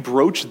awkward. How do you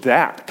broach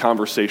that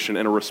conversation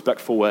in a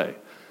respectful way?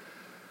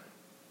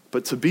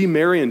 But to be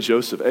Mary and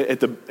Joseph,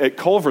 at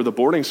Culver, the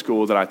boarding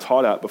school that I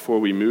taught at before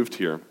we moved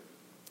here,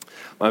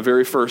 my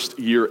very first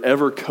year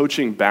ever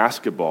coaching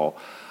basketball,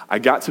 I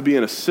got to be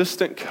an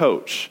assistant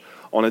coach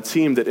on a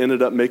team that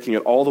ended up making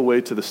it all the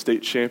way to the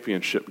state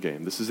championship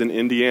game. This is in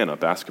Indiana,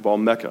 basketball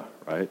mecca,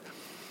 right?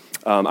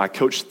 I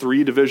coached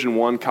 3 Division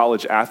I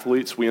college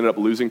athletes. We ended up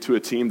losing to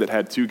a team that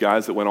had 2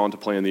 guys that went on to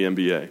play in the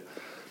NBA.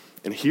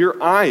 And here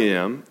I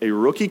am, a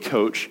rookie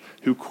coach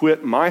who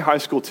quit my high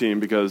school team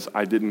because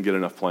I didn't get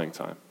enough playing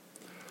time.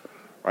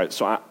 Right,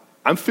 so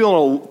I'm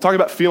talking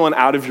about feeling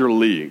out of your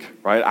league,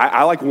 right?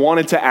 I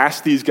wanted to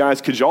ask these guys,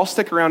 could y'all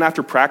stick around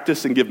after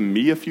practice and give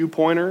me a few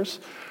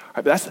pointers?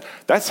 Right,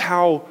 that's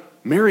how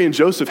Mary and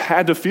Joseph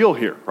had to feel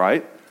here,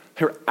 right?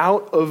 They're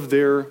out of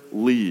their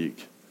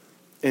league.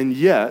 And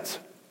yet,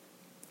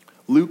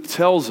 Luke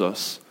tells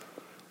us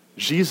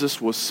Jesus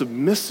was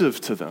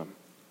submissive to them.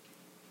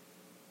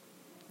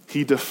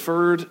 He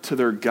deferred to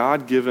their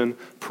God-given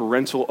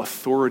parental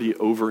authority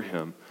over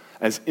him,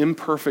 as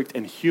imperfect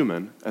and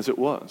human as it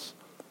was.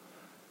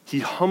 He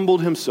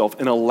humbled himself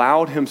and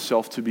allowed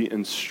himself to be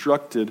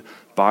instructed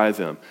by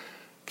them.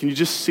 Can you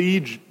just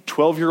see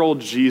 12-year-old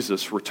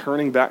Jesus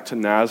returning back to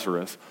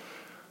Nazareth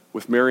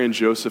with Mary and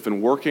Joseph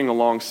and working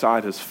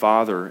alongside his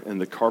father in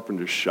the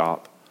carpenter's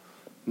shop,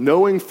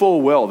 knowing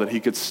full well that he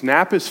could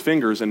snap his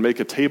fingers and make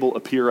a table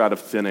appear out of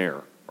thin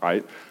air,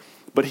 right?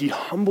 But he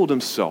humbled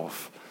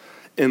himself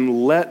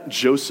and let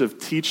Joseph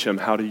teach him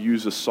how to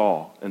use a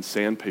saw and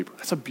sandpaper.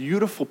 That's a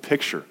beautiful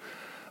picture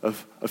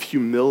of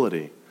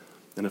humility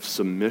and of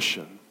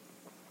submission.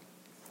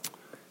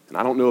 And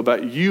I don't know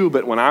about you,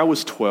 but when I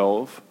was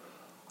 12,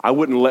 I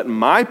wouldn't let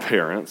my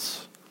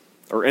parents,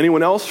 or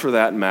anyone else for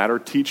that matter,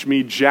 teach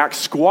me jack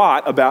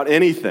squat about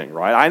anything,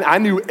 right? I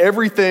knew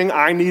everything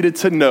I needed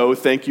to know,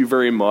 thank you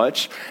very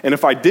much. And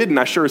if I didn't,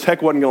 I sure as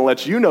heck wasn't going to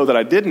let you know that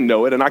I didn't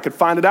know it, and I could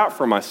find it out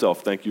for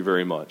myself, thank you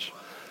very much.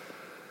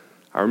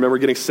 I remember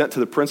getting sent to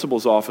the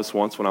principal's office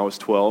once when I was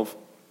 12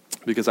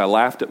 because I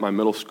laughed at my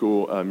middle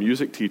school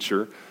music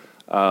teacher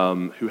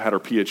who had her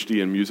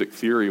PhD in music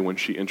theory when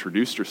she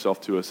introduced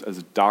herself to us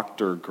as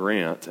Dr.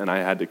 Grant, and I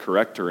had to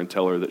correct her and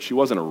tell her that she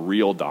wasn't a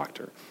real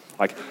doctor.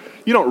 Like,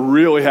 you don't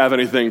really have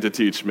anything to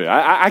teach me.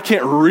 I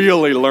can't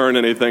really learn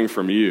anything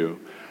from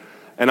you.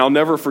 And I'll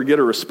never forget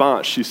her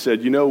response. She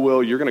said, you know,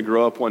 Will, you're going to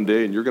grow up one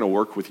day and you're going to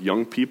work with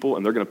young people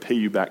and they're going to pay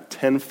you back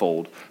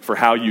tenfold for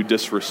how you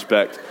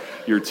disrespect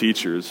your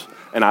teachers.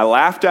 And I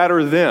laughed at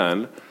her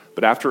then,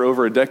 but after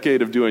over a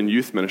decade of doing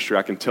youth ministry,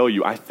 I can tell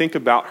you, I think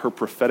about her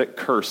prophetic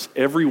curse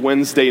every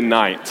Wednesday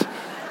night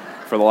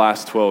for the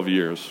last 12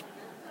 years.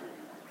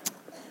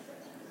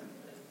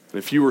 And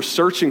if you were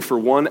searching for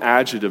one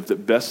adjective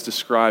that best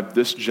described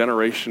this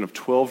generation of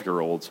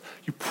 12-year-olds,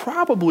 you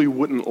probably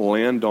wouldn't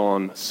land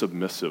on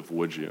submissive,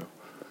 would you?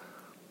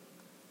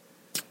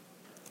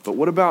 But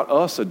what about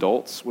us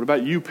adults? What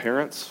about you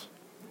parents?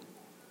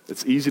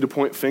 It's easy to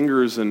point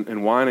fingers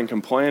and whine and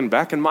complain.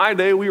 Back in my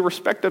day, we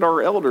respected our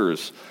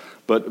elders.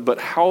 But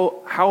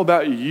how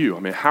about you? I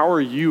mean, how are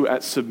you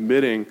at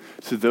submitting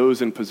to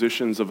those in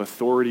positions of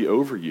authority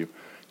over you?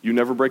 You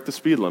never break the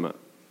speed limit.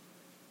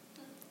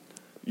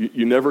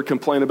 You never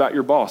complain about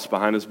your boss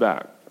behind his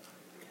back.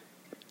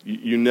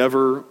 You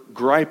never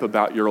gripe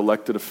about your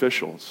elected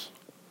officials.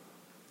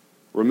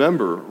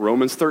 Remember,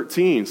 Romans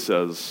 13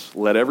 says,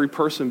 let every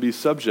person be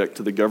subject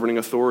to the governing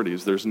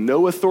authorities. There's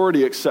no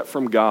authority except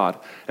from God,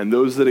 and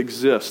those that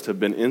exist have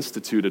been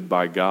instituted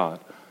by God.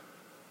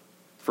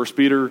 1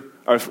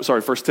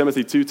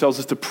 Timothy 2 tells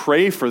us to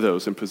pray for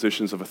those in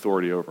positions of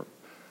authority over them.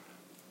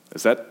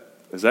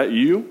 Is that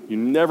you? You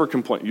never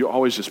complain. You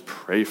always just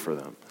pray for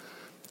them.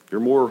 You're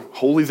more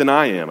holy than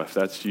I am if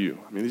that's you.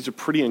 I mean, these are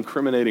pretty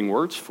incriminating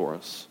words for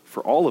us,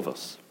 for all of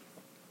us.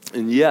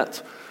 And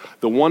yet,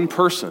 the one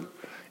person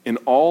in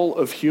all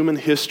of human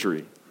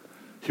history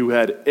who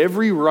had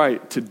every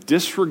right to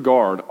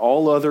disregard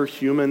all other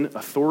human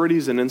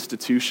authorities and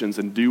institutions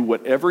and do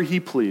whatever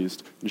he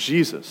pleased,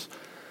 Jesus,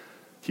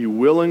 he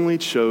willingly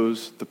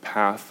chose the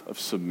path of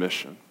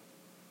submission.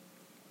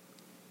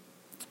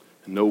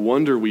 And no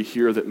wonder we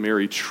hear that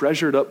Mary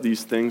treasured up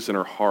these things in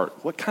her heart.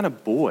 What kind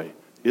of boy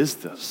is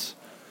this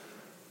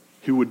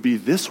who would be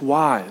this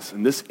wise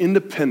and this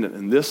independent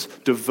and this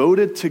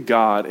devoted to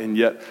God and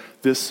yet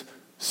this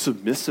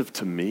submissive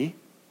to me?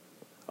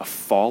 A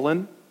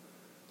fallen,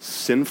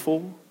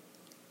 sinful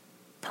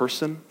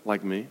person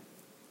like me?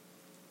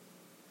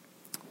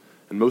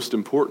 And most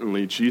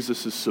importantly,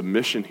 Jesus'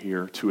 submission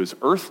here to his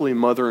earthly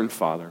mother and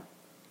father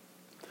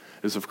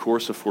is, of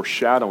course, a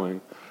foreshadowing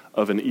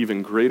of an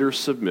even greater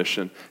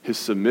submission, his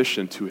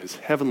submission to his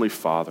heavenly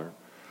Father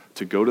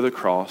to go to the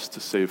cross to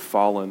save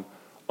fallen,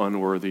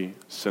 unworthy,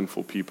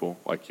 sinful people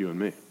like you and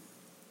me.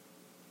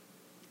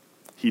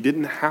 He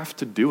didn't have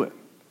to do it.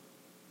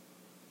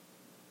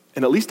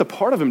 And at least a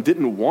part of him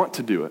didn't want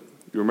to do it.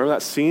 You remember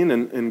that scene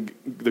in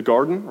the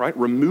garden, right?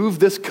 Remove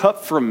this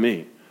cup from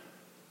me.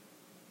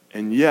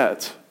 And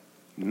yet,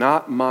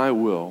 not my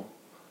will,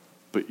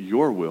 but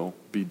your will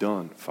be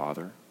done,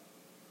 Father.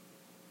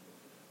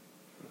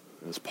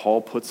 As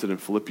Paul puts it in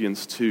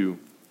Philippians 2,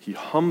 He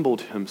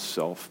humbled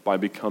himself by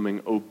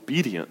becoming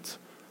obedient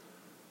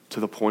to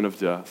the point of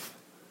death,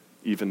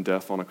 even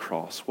death on a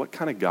cross. What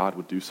kind of God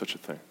would do such a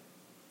thing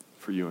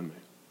for you and me?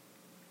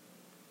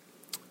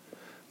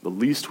 The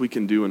least we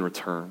can do in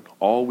return,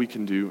 all we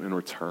can do in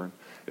return,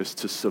 is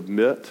to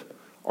submit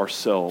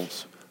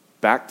ourselves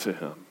back to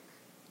him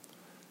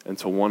and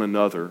to one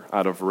another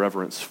out of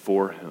reverence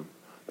for him.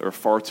 There are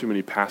far too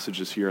many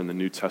passages here in the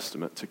New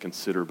Testament to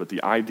consider, but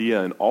the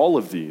idea in all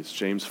of these,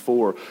 James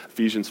 4,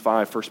 Ephesians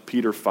 5, 1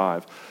 Peter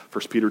 5,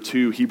 1 Peter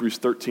 2, Hebrews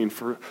 13,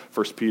 1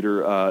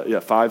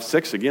 Peter 5,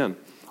 6 again,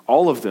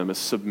 all of them is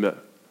submit.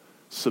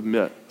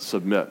 Submit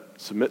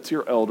to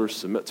your elders,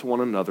 submit to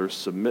one another,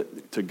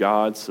 submit to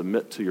God,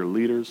 submit to your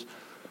leaders.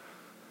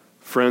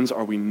 Friends,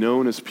 are we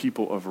known as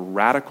people of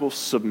radical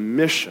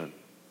submission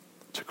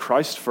to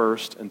Christ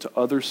first and to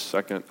others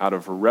second out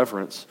of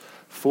reverence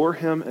for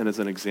him and as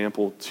an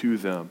example to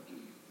them?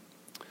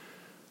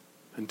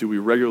 And do we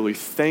regularly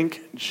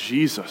thank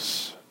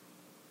Jesus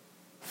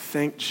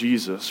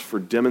for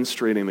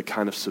demonstrating the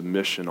kind of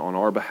submission on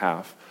our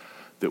behalf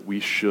that we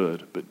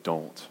should but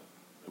don't,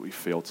 that we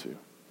fail to?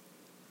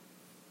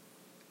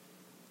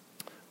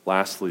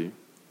 Lastly,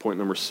 point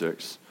number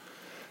 6,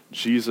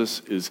 Jesus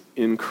is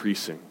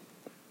increasing.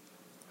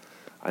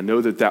 I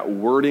know that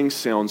wording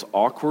sounds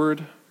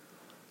awkward.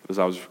 As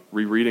I was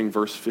rereading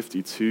verse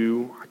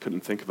 52, I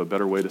couldn't think of a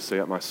better way to say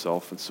it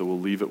myself, and so we'll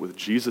leave it with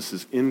Jesus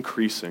is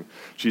increasing.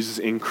 Jesus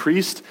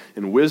increased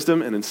in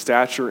wisdom and in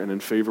stature and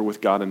in favor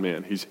with God and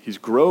man. He's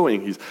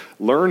growing, he's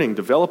learning,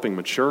 developing,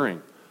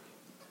 maturing,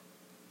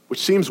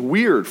 which seems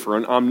weird for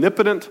an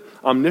omnipotent,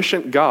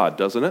 omniscient God,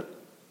 doesn't it?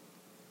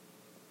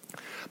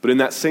 But in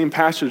that same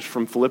passage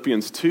from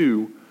Philippians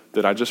 2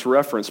 that I just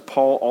referenced,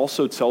 Paul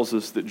also tells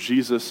us that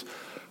Jesus,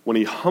 when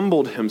he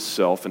humbled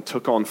himself and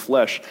took on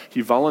flesh,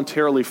 he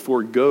voluntarily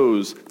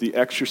forgoes the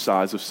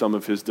exercise of some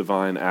of his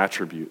divine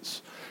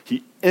attributes.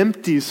 He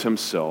empties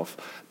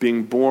himself,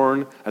 being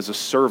born as a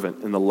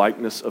servant in the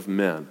likeness of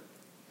men.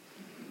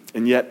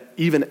 And yet,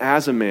 even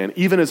as a man,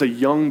 even as a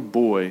young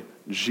boy,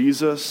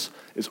 Jesus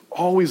is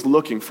always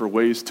looking for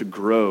ways to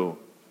grow,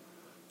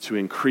 to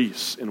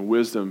increase in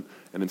wisdom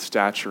and in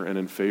stature and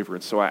in favor.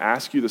 And so I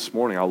ask you this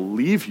morning, I'll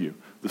leave you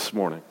this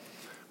morning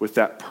with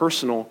that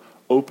personal,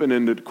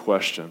 open-ended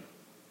question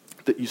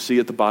that you see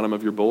at the bottom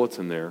of your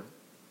bulletin there.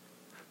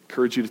 I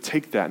encourage you to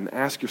take that and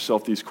ask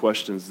yourself these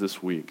questions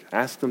this week.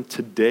 Ask them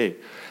today.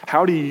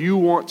 How do you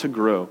want to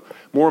grow?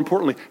 More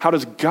importantly, how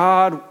does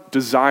God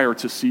desire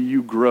to see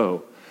you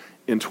grow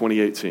in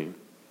 2018?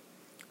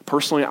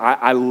 Personally,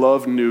 I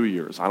love New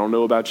Year's. I don't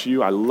know about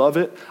you. I love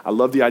it. I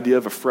love the idea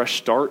of a fresh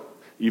start,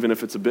 even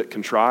if it's a bit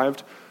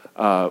contrived.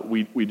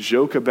 We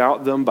joke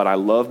about them, but I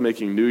love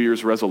making New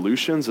Year's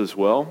resolutions as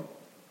well.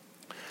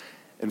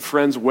 And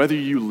friends, whether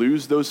you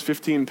lose those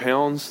 15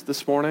 pounds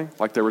this morning,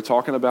 like they were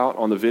talking about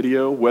on the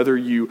video, whether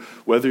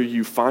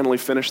you finally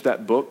finish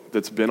that book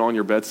that's been on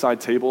your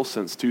bedside table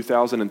since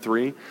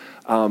 2003,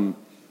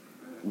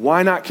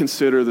 why not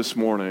consider this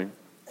morning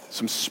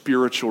some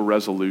spiritual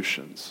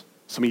resolutions,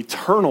 some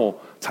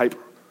eternal type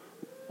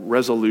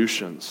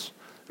resolutions,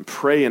 and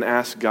pray and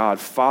ask God,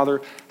 Father,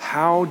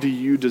 how do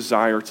you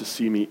desire to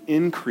see me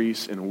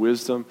increase in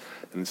wisdom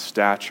and in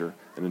stature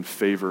and in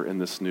favor in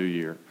this new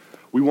year?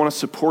 We want to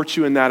support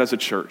you in that as a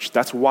church.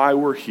 That's why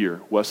we're here,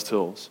 West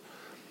Hills.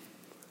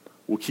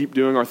 We'll keep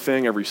doing our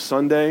thing every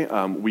Sunday.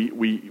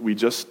 We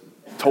just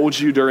told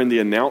you during the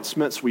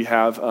announcements we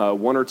have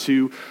 1 or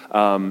 2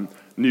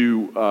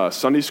 new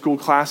Sunday school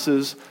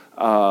classes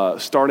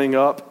starting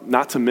up,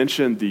 not to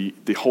mention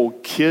the whole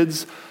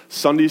kids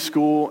Sunday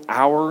school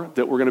hour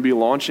that we're going to be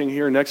launching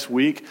here next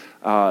week.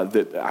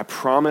 That I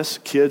promise,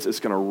 kids, it's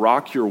going to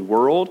rock your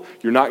world.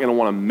 You're not going to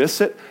want to miss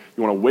it.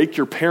 You want to wake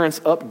your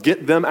parents up,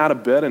 get them out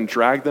of bed, and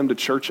drag them to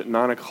church at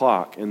 9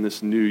 o'clock in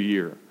this new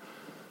year.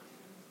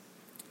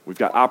 We've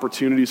got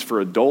opportunities for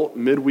adult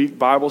midweek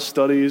Bible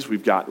studies.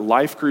 We've got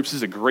life groups. This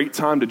is a great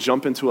time to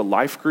jump into a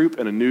life group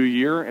in a new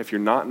year. If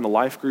you're not in the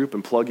life group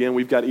and plug in,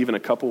 we've got even a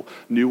couple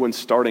new ones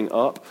starting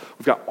up.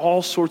 We've got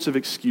all sorts of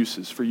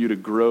excuses for you to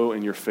grow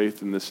in your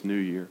faith in this new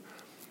year.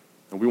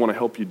 And we want to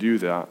help you do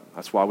that.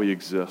 That's why we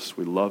exist.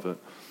 We love it.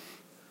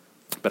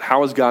 But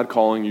how is God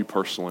calling you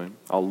personally?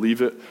 I'll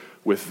leave it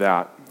with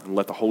that and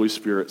let the Holy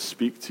Spirit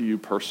speak to you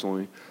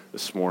personally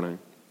this morning.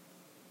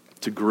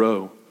 To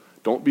grow.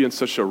 Don't be in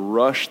such a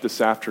rush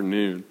this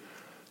afternoon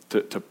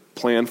to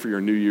plan for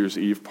your New Year's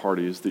Eve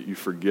parties that you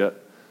forget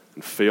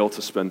and fail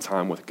to spend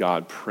time with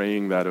God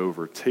praying that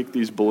over. Take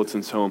these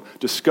bulletins home.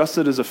 Discuss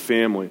it as a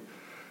family.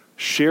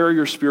 Share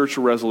your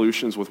spiritual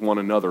resolutions with one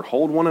another.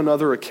 Hold one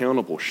another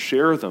accountable.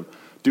 Share them.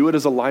 Do it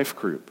as a life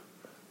group.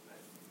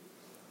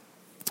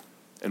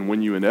 And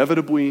when you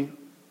inevitably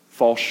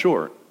fall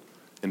short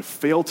and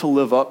fail to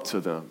live up to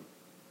them,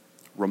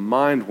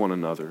 remind one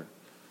another,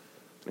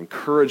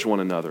 encourage one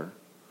another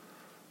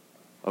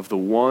of the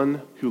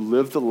one who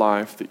lived the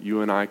life that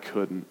you and I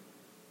couldn't,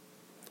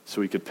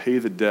 so he could pay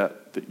the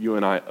debt that you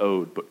and I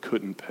owed but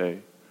couldn't pay,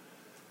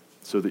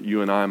 so that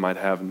you and I might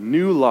have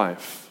new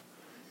life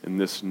in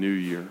this new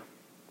year.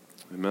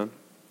 Amen?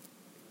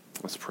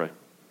 Let's pray.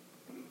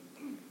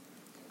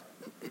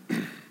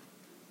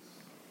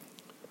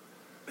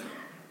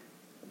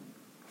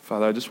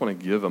 Father, I just want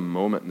to give a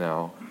moment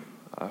now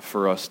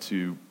for us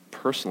to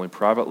personally,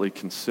 privately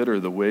consider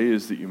the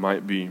ways that you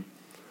might be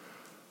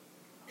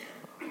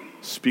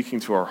speaking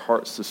to our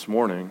hearts this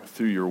morning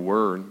through your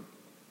word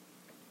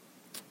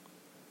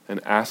and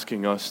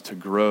asking us to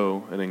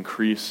grow and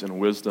increase in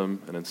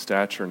wisdom and in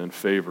stature and in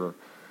favor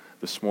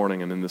this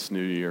morning and in this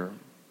new year.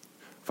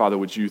 Father,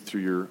 would you,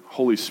 through your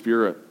Holy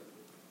Spirit,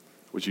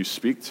 would you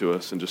speak to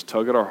us and just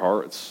tug at our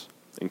hearts,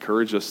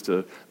 encourage us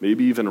to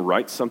maybe even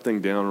write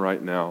something down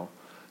right now,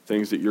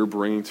 things that you're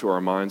bringing to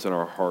our minds and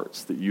our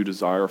hearts that you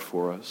desire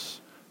for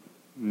us,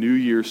 New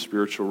Year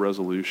spiritual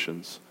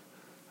resolutions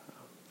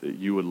that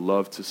you would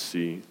love to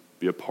see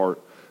be a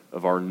part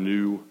of our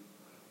new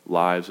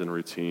lives and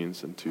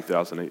routines in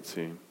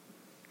 2018.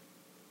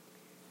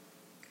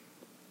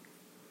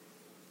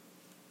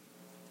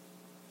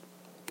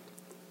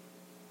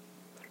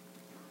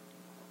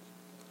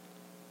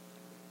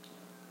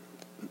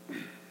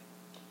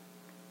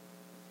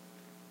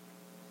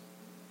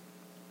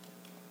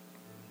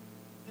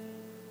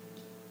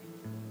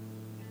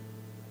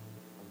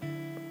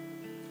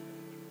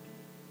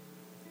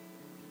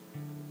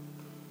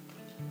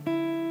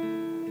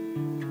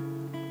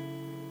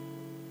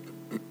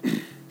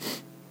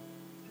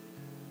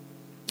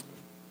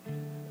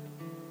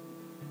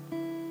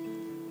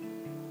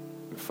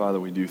 Father,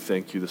 we do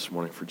thank you this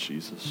morning for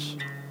Jesus.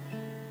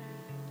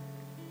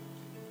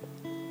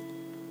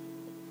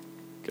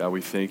 God,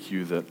 we thank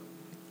you that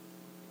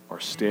our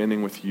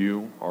standing with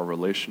you, our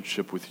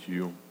relationship with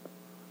you,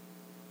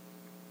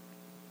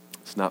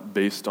 it's not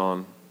based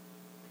on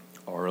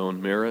our own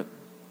merit,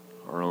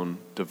 our own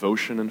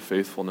devotion and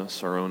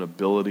faithfulness, our own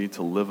ability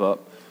to live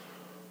up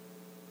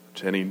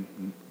to any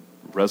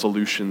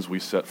resolutions we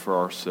set for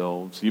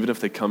ourselves, even if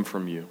they come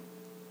from you.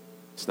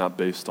 It's not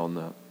based on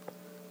that,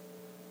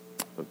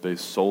 but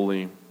based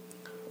solely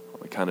on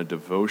the kind of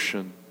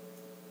devotion,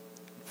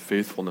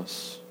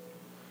 faithfulness,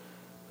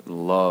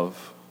 and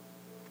love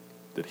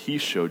that he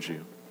showed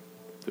you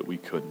that we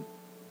couldn't.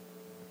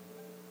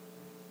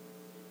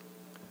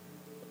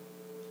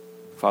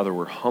 Father,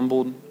 we're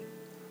humbled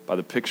by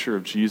the picture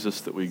of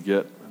Jesus that we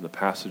get in the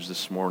passage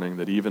this morning,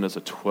 that even as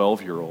a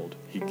 12-year-old,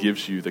 he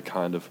gives you the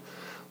kind of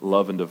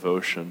love and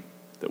devotion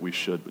that we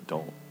should but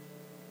don't.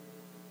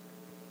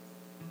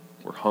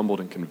 We're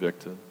humbled and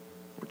convicted.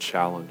 We're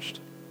challenged.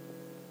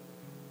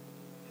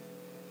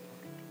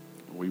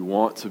 We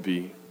want to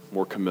be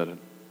more committed,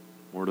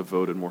 more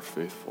devoted, more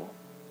faithful,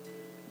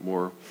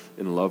 more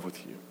in love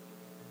with you.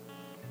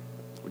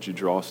 Would you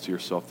draw us to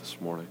yourself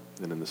this morning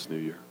and in this new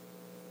year?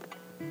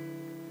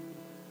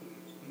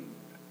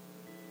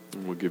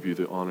 And we'll give you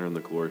the honor and the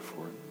glory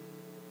for it.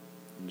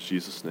 In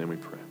Jesus' name we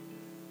pray.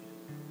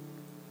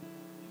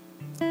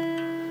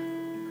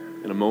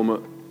 In a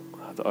moment,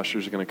 the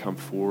ushers are going to come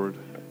forward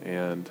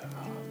and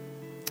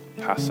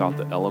pass out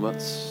the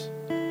elements.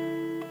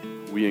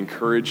 We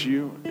encourage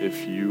you,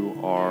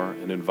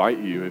 and invite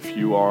you, if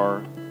you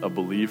are a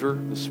believer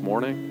this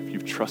morning, if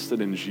you've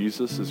trusted in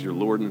Jesus as your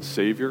Lord and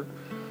Savior,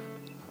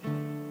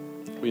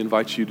 we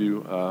invite you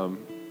to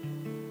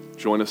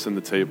join us in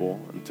the table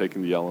and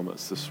taking the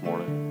elements this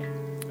morning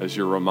as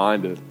you're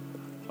reminded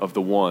of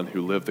the one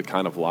who lived the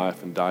kind of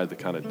life and died the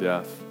kind of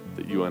death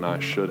that you and I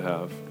should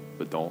have,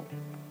 but don't.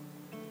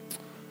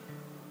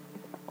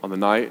 On the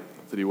night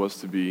that he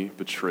was to be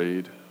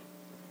betrayed,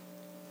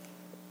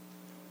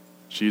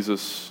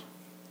 Jesus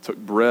took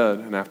bread,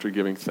 and after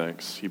giving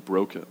thanks, he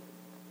broke it,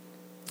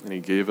 and he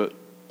gave it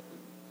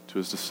to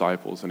his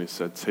disciples, and he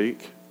said,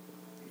 "Take,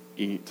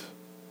 eat,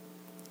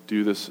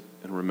 do this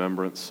in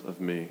remembrance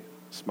of me.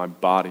 It's my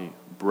body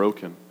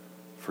broken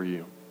for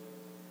you."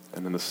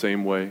 And in the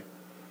same way,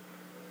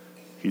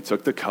 he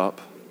took the cup,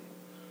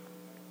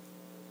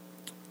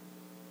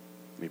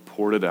 and he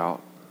poured it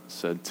out,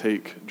 said,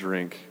 "Take,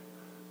 drink.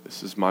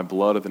 This is my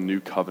blood of the new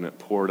covenant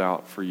poured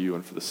out for you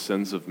and for the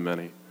sins of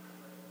many.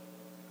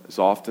 As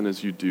often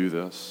as you do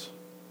this,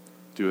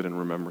 do it in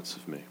remembrance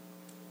of me."